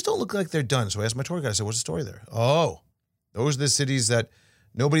 those don't look like they're done. So I asked my tour guide, I said, what's the story there? Oh, those are the cities that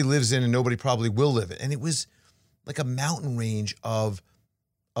nobody lives in and nobody probably will live in. And it was like a mountain range of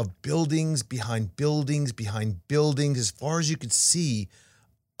buildings behind buildings behind buildings, as far as you could see,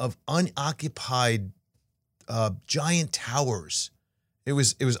 of unoccupied giant towers. It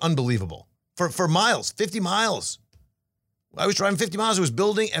was unbelievable. For miles, 50 miles. I was driving 50 miles. It was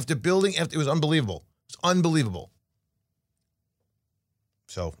building after building after. It was unbelievable. It was unbelievable.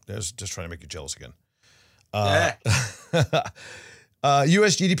 So there's just trying to make you jealous again.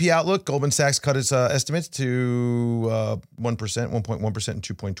 U.S. GDP outlook, Goldman Sachs cut its estimates to 1.1% in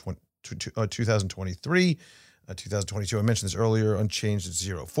 2023. 2022, I mentioned this earlier, unchanged at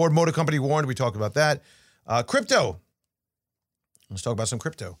 0. Ford Motor Company warned, we talked about that. Crypto. Let's talk about some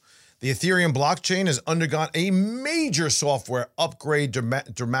crypto. The Ethereum blockchain has undergone a major software upgrade,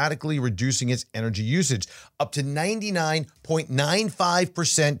 dramatically reducing its energy usage, up to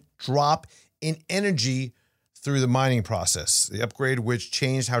 99.95% drop in energy through the mining process. The upgrade, which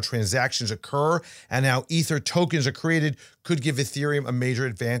changed how transactions occur and how Ether tokens are created, could give Ethereum a major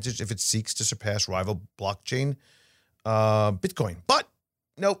advantage if it seeks to surpass rival blockchain Bitcoin. But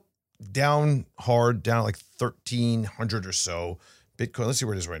nope, down hard, down like 1,300 or so. Bitcoin, let's see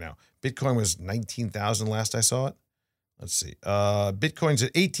where it is right now. Bitcoin was 19,000 last I saw it. Let's see. Bitcoin's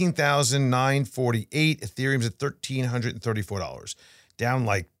at 18,948. Ethereum's at $1,334. Down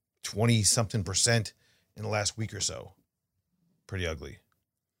like 20-something% in the last week or so. Pretty ugly.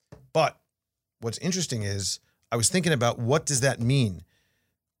 But what's interesting is I was thinking about what does that mean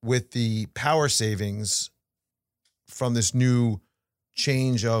with the power savings from this new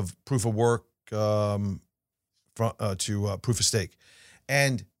change of proof of work to proof of stake.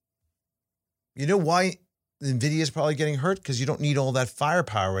 And you know why NVIDIA is probably getting hurt? Because you don't need all that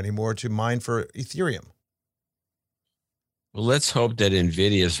firepower anymore to mine for Ethereum. Well, let's hope that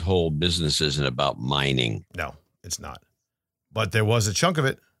NVIDIA's whole business isn't about mining. No, it's not. But there was a chunk of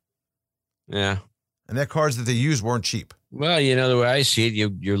it. Yeah. And their cards that they used weren't cheap. Well, the way I see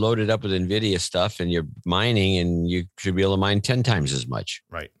it, you're loaded up with NVIDIA stuff and you're mining, and you should be able to mine 10 times as much.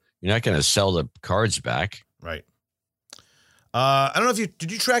 Right. You're not going to sell the cards back. Right. I don't know if did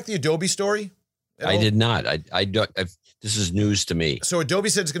you track the Adobe story? I did not. I don't. This is news to me. So Adobe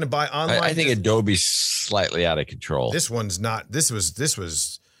said it's going to buy online. I think Adobe's slightly out of control. This one's not. This was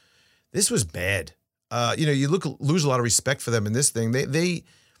bad. You lose a lot of respect for them in this thing. They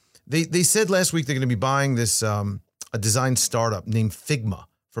said last week they're going to be buying this a design startup named Figma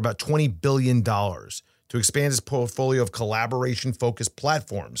for about $20 billion to expand its portfolio of collaboration-focused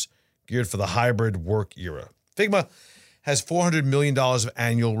platforms geared for the hybrid work era. Figma has $400 million of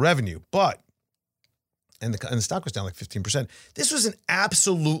annual revenue, and the stock was down like 15%. This was an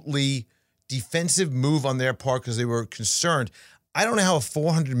absolutely defensive move on their part because they were concerned. I don't know how a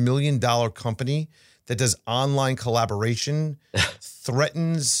 $400 million company that does online collaboration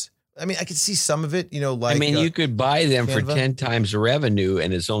threatens. I mean, I could see some of it, like. You could buy them Canva for 10 times the revenue,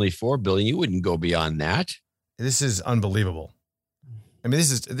 and it's only $4 billion. You wouldn't go beyond that. This is unbelievable. I mean,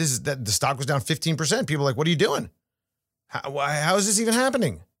 this is that the stock was down 15%. People are like, what are you doing? How is this even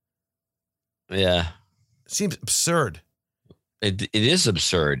happening? Yeah. Seems absurd. It is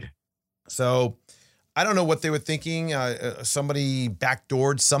absurd. So I don't know what they were thinking. Somebody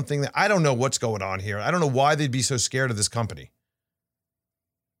backdoored something. I don't know what's going on here. I don't know why they'd be so scared of this company.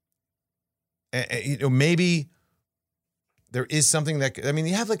 Maybe there is something that,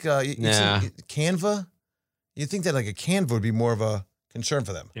 you have like Canva. You'd think that like a Canva would be more of a concern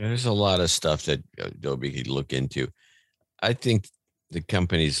for them. Yeah, there's a lot of stuff that Adobe could look into. I think the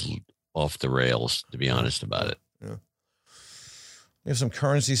company's off the rails, to be honest about it. Yeah. We have some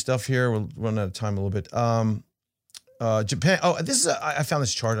currency stuff here. We'll run out of time a little bit. Japan. Oh, this is I found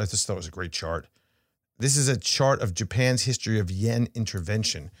this chart. I just thought it was a great chart. This is a chart of Japan's history of yen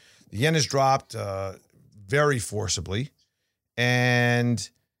intervention. The yen has dropped very forcibly, and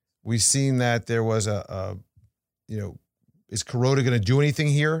we've seen that there was is Kuroda going to do anything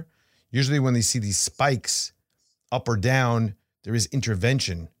here? Usually when they see these spikes up or down, there is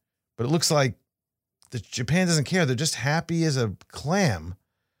intervention. But it looks like Japan doesn't care. They're just happy as a clam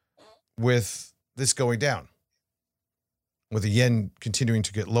with this going down, with the yen continuing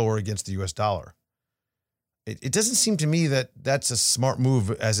to get lower against the U.S. dollar. It doesn't seem to me that that's a smart move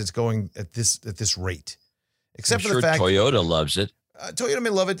as it's going at this rate. Except for the fact Toyota loves it. Toyota may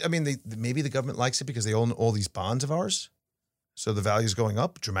love it. I mean, maybe the government likes it because they own all these bonds of ours. So the value is going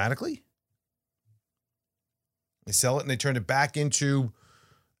up dramatically. They sell it and they turn it back into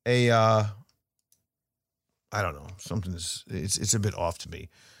I don't know. It's a bit off to me.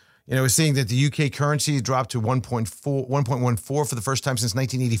 We're seeing that the UK currency dropped to 1.14 for the first time since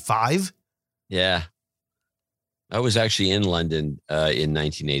 1985. Yeah. I was actually in London in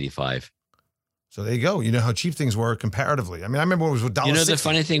 1985. So there you go. You know how cheap things were comparatively. I mean, I remember it was $1.60. The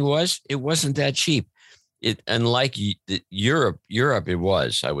funny thing was, it wasn't that cheap. Unlike Europe, it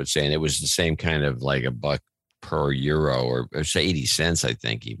was, I would say, and it was the same kind of like $1 per euro, or say 80 cents, I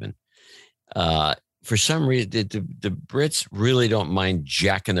think even. For some reason, the Brits really don't mind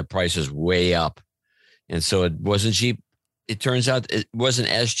jacking the prices way up. And so it wasn't cheap. It turns out it wasn't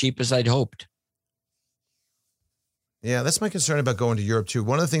as cheap as I'd hoped. Yeah, that's my concern about going to Europe too.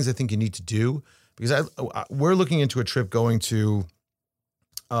 One of the things I think you need to do, because we're looking into a trip going to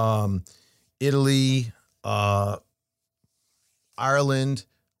Italy, Ireland,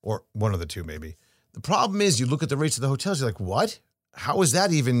 or one of the two maybe. The problem is you look at the rates of the hotels, you're like, what? How is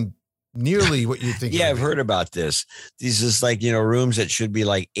that even nearly what you think? Yeah, I've heard about this. These is like, rooms that should be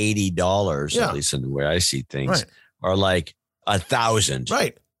like $80, at least in the way I see things, are like $1,000.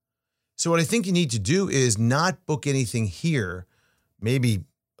 Right. So what I think you need to do is not book anything here, maybe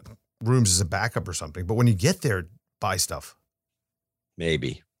rooms as a backup or something. But when you get there, buy stuff.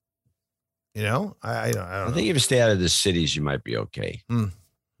 Maybe. I don't know. I think if you stay out of the cities, you might be okay.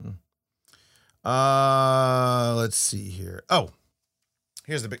 Let's see here. Oh,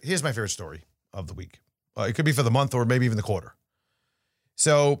 here's my favorite story of the week. It could be for the month or maybe even the quarter.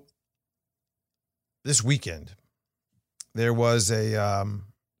 So this weekend, there was a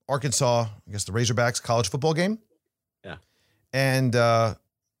Arkansas, I guess the Razorbacks college football game. Yeah. And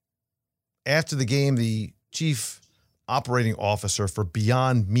after the game, the chief operating officer for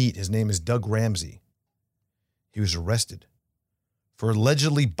Beyond Meat, his name is Doug Ramsey, he was arrested for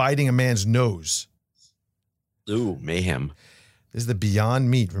allegedly biting a man's nose. Ooh, mayhem. This is the Beyond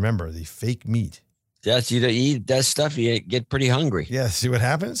Meat. Remember, the fake meat. That's, you eat that stuff, you get pretty hungry. Yeah, see what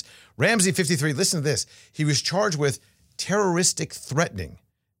happens? Ramsey, 53, listen to this. He was charged with terroristic threatening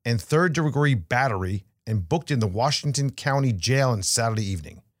and third-degree battery and booked in the Washington County Jail on Saturday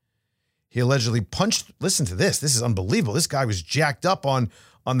evening. He allegedly punched, listen to this. This is unbelievable. This guy was jacked up on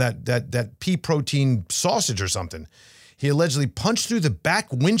that pea protein sausage or something. He allegedly punched through the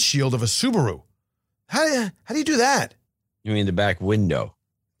back windshield of a Subaru. How do you do that? You mean the back window?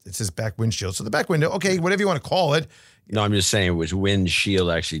 It says back windshield. So the back window, okay, whatever you want to call it. No, I'm just saying it was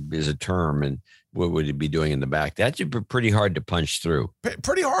windshield actually is a term, and what would it be doing in the back? That's pretty hard to punch through.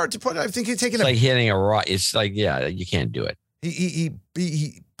 Pretty hard to put. I think he's taking it's like hitting a rock. It's like, yeah, you can't do it.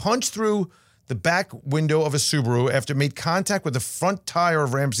 He punched through the back window of a Subaru after it made contact with the front tire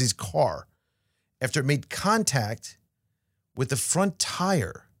of Ramsey's car. After it made contact with the front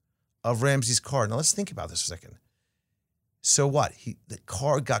tire of Ramsey's car. Now let's think about this for a second. So what? The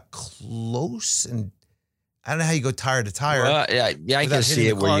car got close, and I don't know how you go tire to tire. Well, yeah, I can see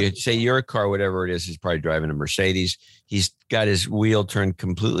it where you say your car, whatever it is, he's probably driving a Mercedes. He's got his wheel turned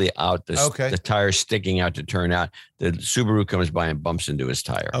completely out. The tire sticking out to turn out. The Subaru comes by and bumps into his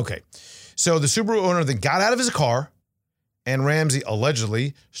tire. Okay. So the Subaru owner then got out of his car, and Ramsey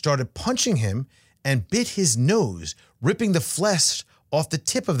allegedly started punching him and bit his nose, ripping the flesh off the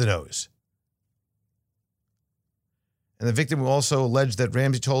tip of the nose. And the victim also alleged that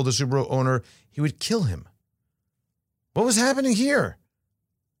Ramsey told the Subaru owner he would kill him. What was happening here?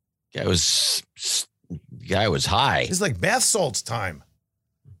 Guy was high. It's like bath salts time.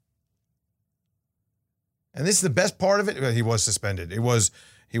 And this is the best part of it. Well, he was suspended. He was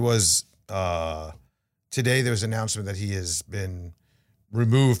today there was an announcement that he has been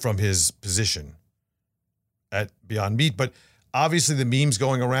removed from his position at Beyond Meat. But obviously the memes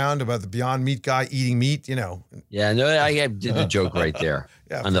going around about the Beyond Meat guy eating meat, you know. Yeah, no, I did the joke right there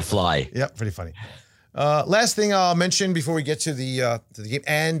on the fly. Yeah, pretty funny. Last thing I'll mention before we get to the game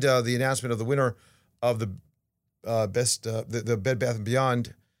and the announcement of the winner of the best the Bed Bath &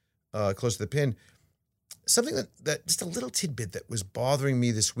 Beyond Close to the Pin. Something that just a little tidbit that was bothering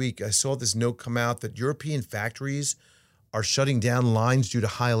me this week. I saw this note come out that European factories are shutting down lines due to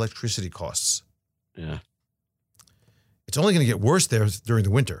high electricity costs. Yeah. It's only going to get worse there during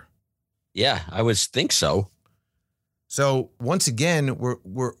the winter. Yeah, I would think so. So once again,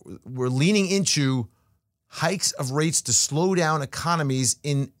 we're leaning into hikes of rates to slow down economies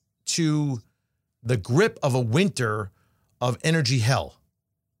into the grip of a winter of energy hell.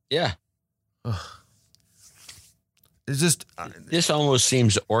 Yeah. Ugh. It's just this almost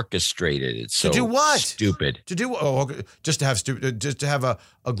seems orchestrated. It's so to do what? Stupid. To do what? Just to have a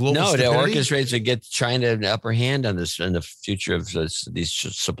global. No, stupidity? to orchestrate to get China an upper hand on this in the future of these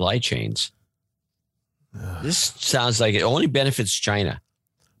supply chains. This sounds like it only benefits China.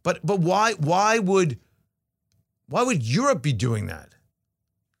 But why would Europe be doing that?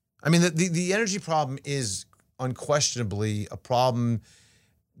 I mean, the energy problem is unquestionably a problem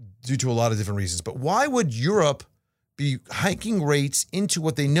due to a lot of different reasons. But why would Europe be hiking rates into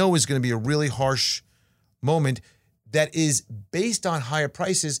what they know is going to be a really harsh moment that is based on higher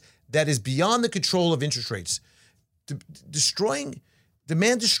prices, that is beyond the control of interest rates? Destroying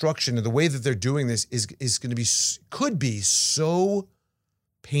demand destruction and the way that they're doing this is going to be, could be so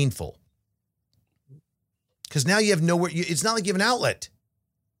painful. Because now you have nowhere, it's not like you have an outlet.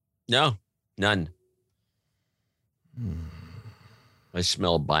 No, none. I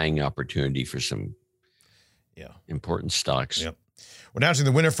smell buying opportunity for some important stocks. Yep. We're announcing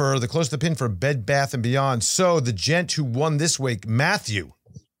the winner for the Close to the Pin for Bed Bath & Beyond. So the gent who won this week, Matthew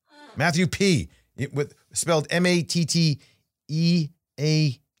P, spelled Matteuau.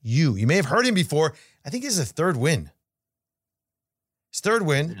 You may have heard him before. I think this is his third win. His third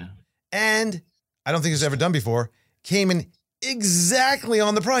win. Yeah. And I don't think it's ever done before. Came in exactly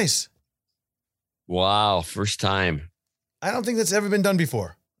on the price. Wow. First time. I don't think that's ever been done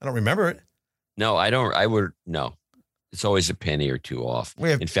before. I don't remember it. No, I don't. No. It's always a penny or two off.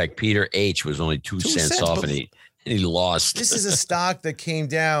 In fact, Peter H. was only 2 cents off, and he lost. This is a stock that came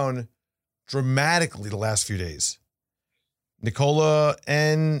down dramatically the last few days. Nicola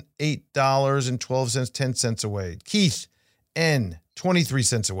N, $8.12, 10 cents away. Keith N, 23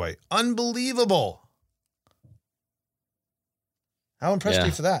 cents away. Unbelievable. How impressed are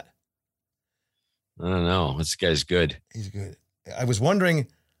you for that? I don't know. This guy's good. He's good. I was wondering,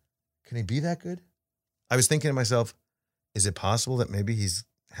 can he be that good? I was thinking to myself, is it possible that maybe he's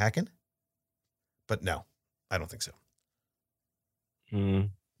hacking? But no, I don't think so.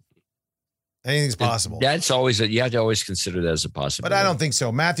 Anything's possible. That's always you have to always consider that as a possibility. But I don't think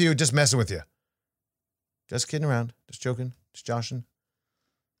so. Matthew, just messing with you. Just kidding around. Just joking. Is Josh in?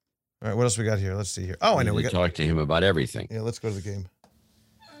 All right, what else we got here? Let's see here. Oh, I know. We got to talk to him about everything. Yeah, let's go to the game.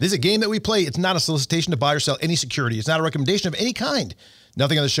 This is a game that we play. It's not a solicitation to buy or sell any security. It's not a recommendation of any kind.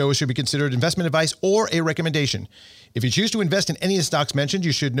 Nothing on the show should be considered investment advice or a recommendation. If you choose to invest in any of the stocks mentioned,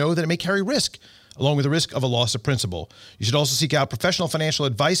 you should know that it may carry risk, along with the risk of a loss of principal. You should also seek out professional financial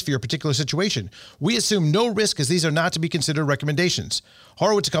advice for your particular situation. We assume no risk as these are not to be considered recommendations.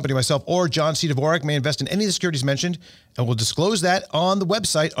 Horowitz & Company, myself, or John C. Dvorak may invest in any of the securities mentioned, and we'll disclose that on the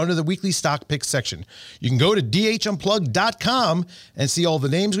website under the weekly stock picks section. You can go to dhunplugged.com and see all the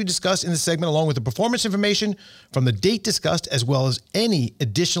names we discussed in this segment, along with the performance information from the date discussed, as well as any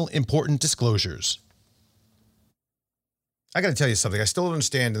additional important disclosures. I got to tell you something. I still don't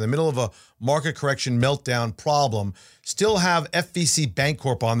understand. In the middle of a market correction meltdown problem, still have FVC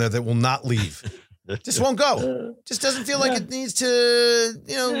Bancorp on there that will not leave. Just won't go. Just doesn't feel like it needs to,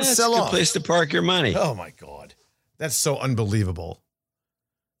 sell off. It's a good place to park your money. Oh my God, that's so unbelievable.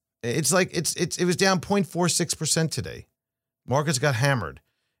 It's like it was down 0.46% today. Markets got hammered,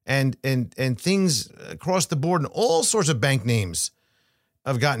 and things across the board and all sorts of bank names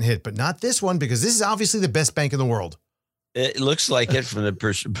have gotten hit, but not this one because this is obviously the best bank in the world. It looks like it from the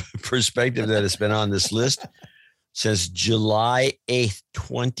perspective that it's been on this list since July 8th,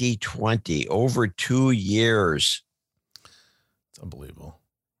 2020, over 2 years. It's unbelievable.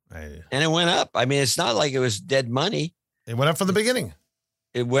 And it went up. I mean, it's not like it was dead money. It went up from the beginning.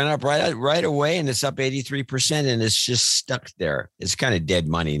 It went up right away, and it's up 83%, and it's just stuck there. It's kind of dead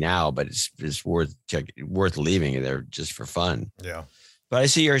money now, but it's worth leaving it there just for fun. Yeah. But I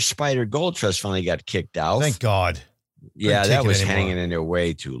see your Spider Gold Trust finally got kicked out. Thank God. Yeah, that was hanging in there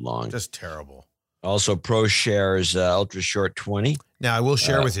way too long. Just terrible. Also, ProShares Ultra Short 20. Now, I will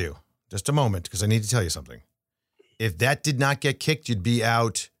share with you just a moment because I need to tell you something. If that did not get kicked, you'd be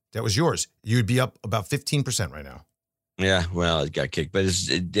out. That was yours. You'd be up about 15% right now. Yeah, well, it got kicked, but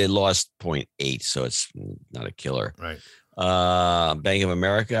it lost 0.8, so it's not a killer. Right. Bank of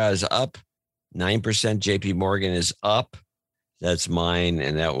America is up 9%. JP Morgan is up. That's mine,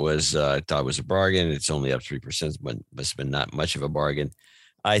 and that was I thought it was a bargain. It's only up 3%, but must have been not much of a bargain.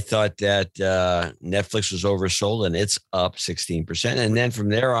 I thought that Netflix was oversold, and it's up 16%. And then from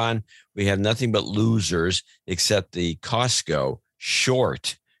there on, we have nothing but losers except the Costco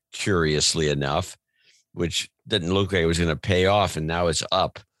short, curiously enough, which didn't look like it was going to pay off, and now it's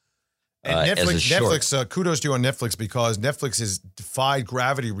up. And Netflix, kudos to you on Netflix because Netflix has defied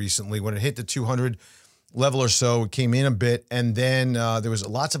gravity recently. When it hit the 200 level or so, it came in a bit, and then there was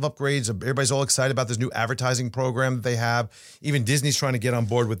lots of upgrades. Everybody's all excited about this new advertising program that they have. Even Disney's trying to get on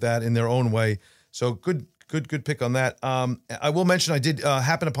board with that in their own way. So good pick on that. I will mention I did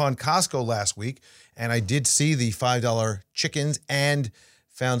happen upon Costco last week, and I did see the $5 chickens and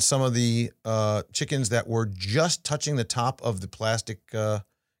found some of the chickens that were just touching the top of the plastic container.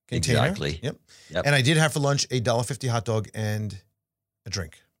 Exactly. Yep. And I did have for lunch a $1.50 hot dog and a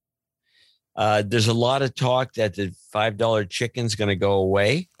drink. There's a lot of talk that the $5 chicken's going to go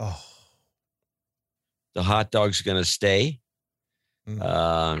away. Oh, the hot dog's going to stay.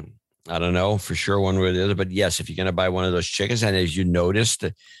 I don't know for sure one way or the other, but yes, if you're going to buy one of those chickens, and as you noticed,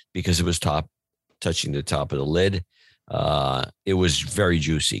 because it was touching the top of the lid, it was very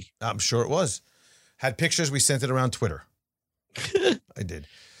juicy. I'm sure it was. Had pictures. We sent it around Twitter. I did.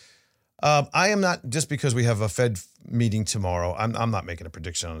 I am not, just because we have a Fed meeting tomorrow, I'm not making a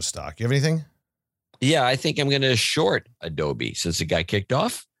prediction on the stock. You have anything? Yeah, I think I'm going to short Adobe since it got kicked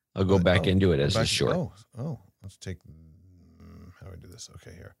off. I'll go back into it as a short. Let's take, how do I do this?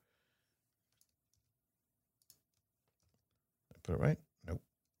 Okay, here. Put it right? Nope.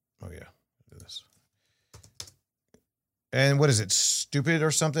 Oh, yeah. Do this. And what is it? Stupid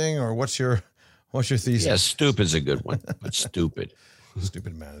or something? Or what's your thesis? Yeah, stupid's a good one, but stupid.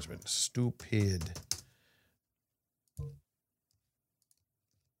 Stupid management. Stupid.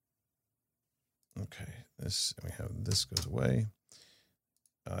 Okay. This goes away.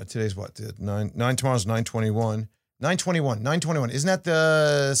 Today's what? 9 tomorrow's 9/21. 9/21. Isn't that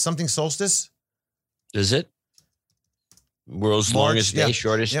the something solstice? Is it? World's longest day,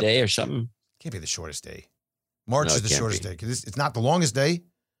 shortest day or something? Can't be the shortest day. March is the shortest day. It's not the longest day.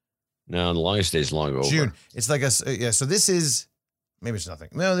 No, the longest day is long over. June. It's like so this is, maybe it's nothing.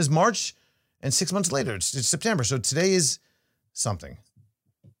 No, there's March, and 6 months later, it's September. So today is something.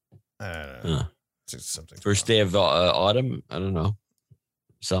 I don't know. It's something. First day of autumn? I don't know.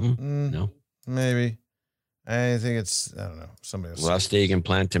 Something? No? Maybe. I think it's, I don't know. Somebody else. Last day you can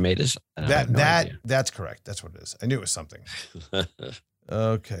plant tomatoes? That's correct. That's what it is. I knew it was something.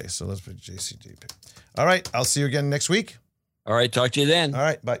 Okay, so let's put JCD. All right, I'll see you again next week. All right, talk to you then. All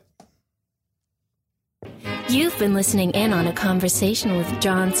right, bye. You've been listening in on a conversation with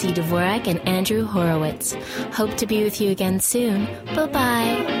John C. Dvorak and Andrew Horowitz. Hope to be with you again soon.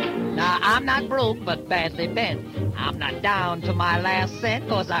 Bye-bye. Now, I'm not broke, but badly bent. I'm not down to my last cent,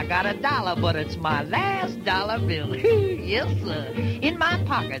 'cause I got $1, but it's my last dollar bill. Yes, sir. In my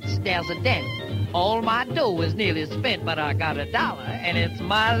pockets, there's a dent. All my dough is nearly spent, but I got $1, and it's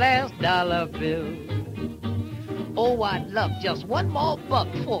my last dollar bill. Oh, I'd love just one more buck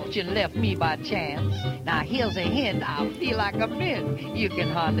fortune left me by chance. Now, here's a hint, I feel like a mint. You can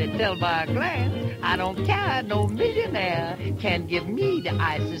hardly tell by a glance. I don't care, no millionaire can give me the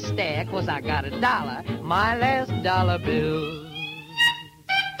icy stare, 'cause I got $1, my last dollar bill.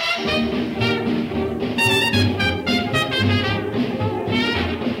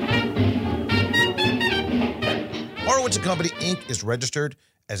 Horowitz & Company, Inc. is registered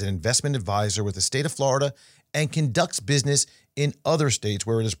as an investment advisor with the state of Florida and conducts business in other states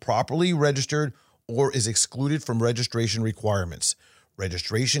where it is properly registered or is excluded from registration requirements.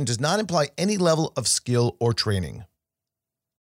 Registration does not imply any level of skill or training.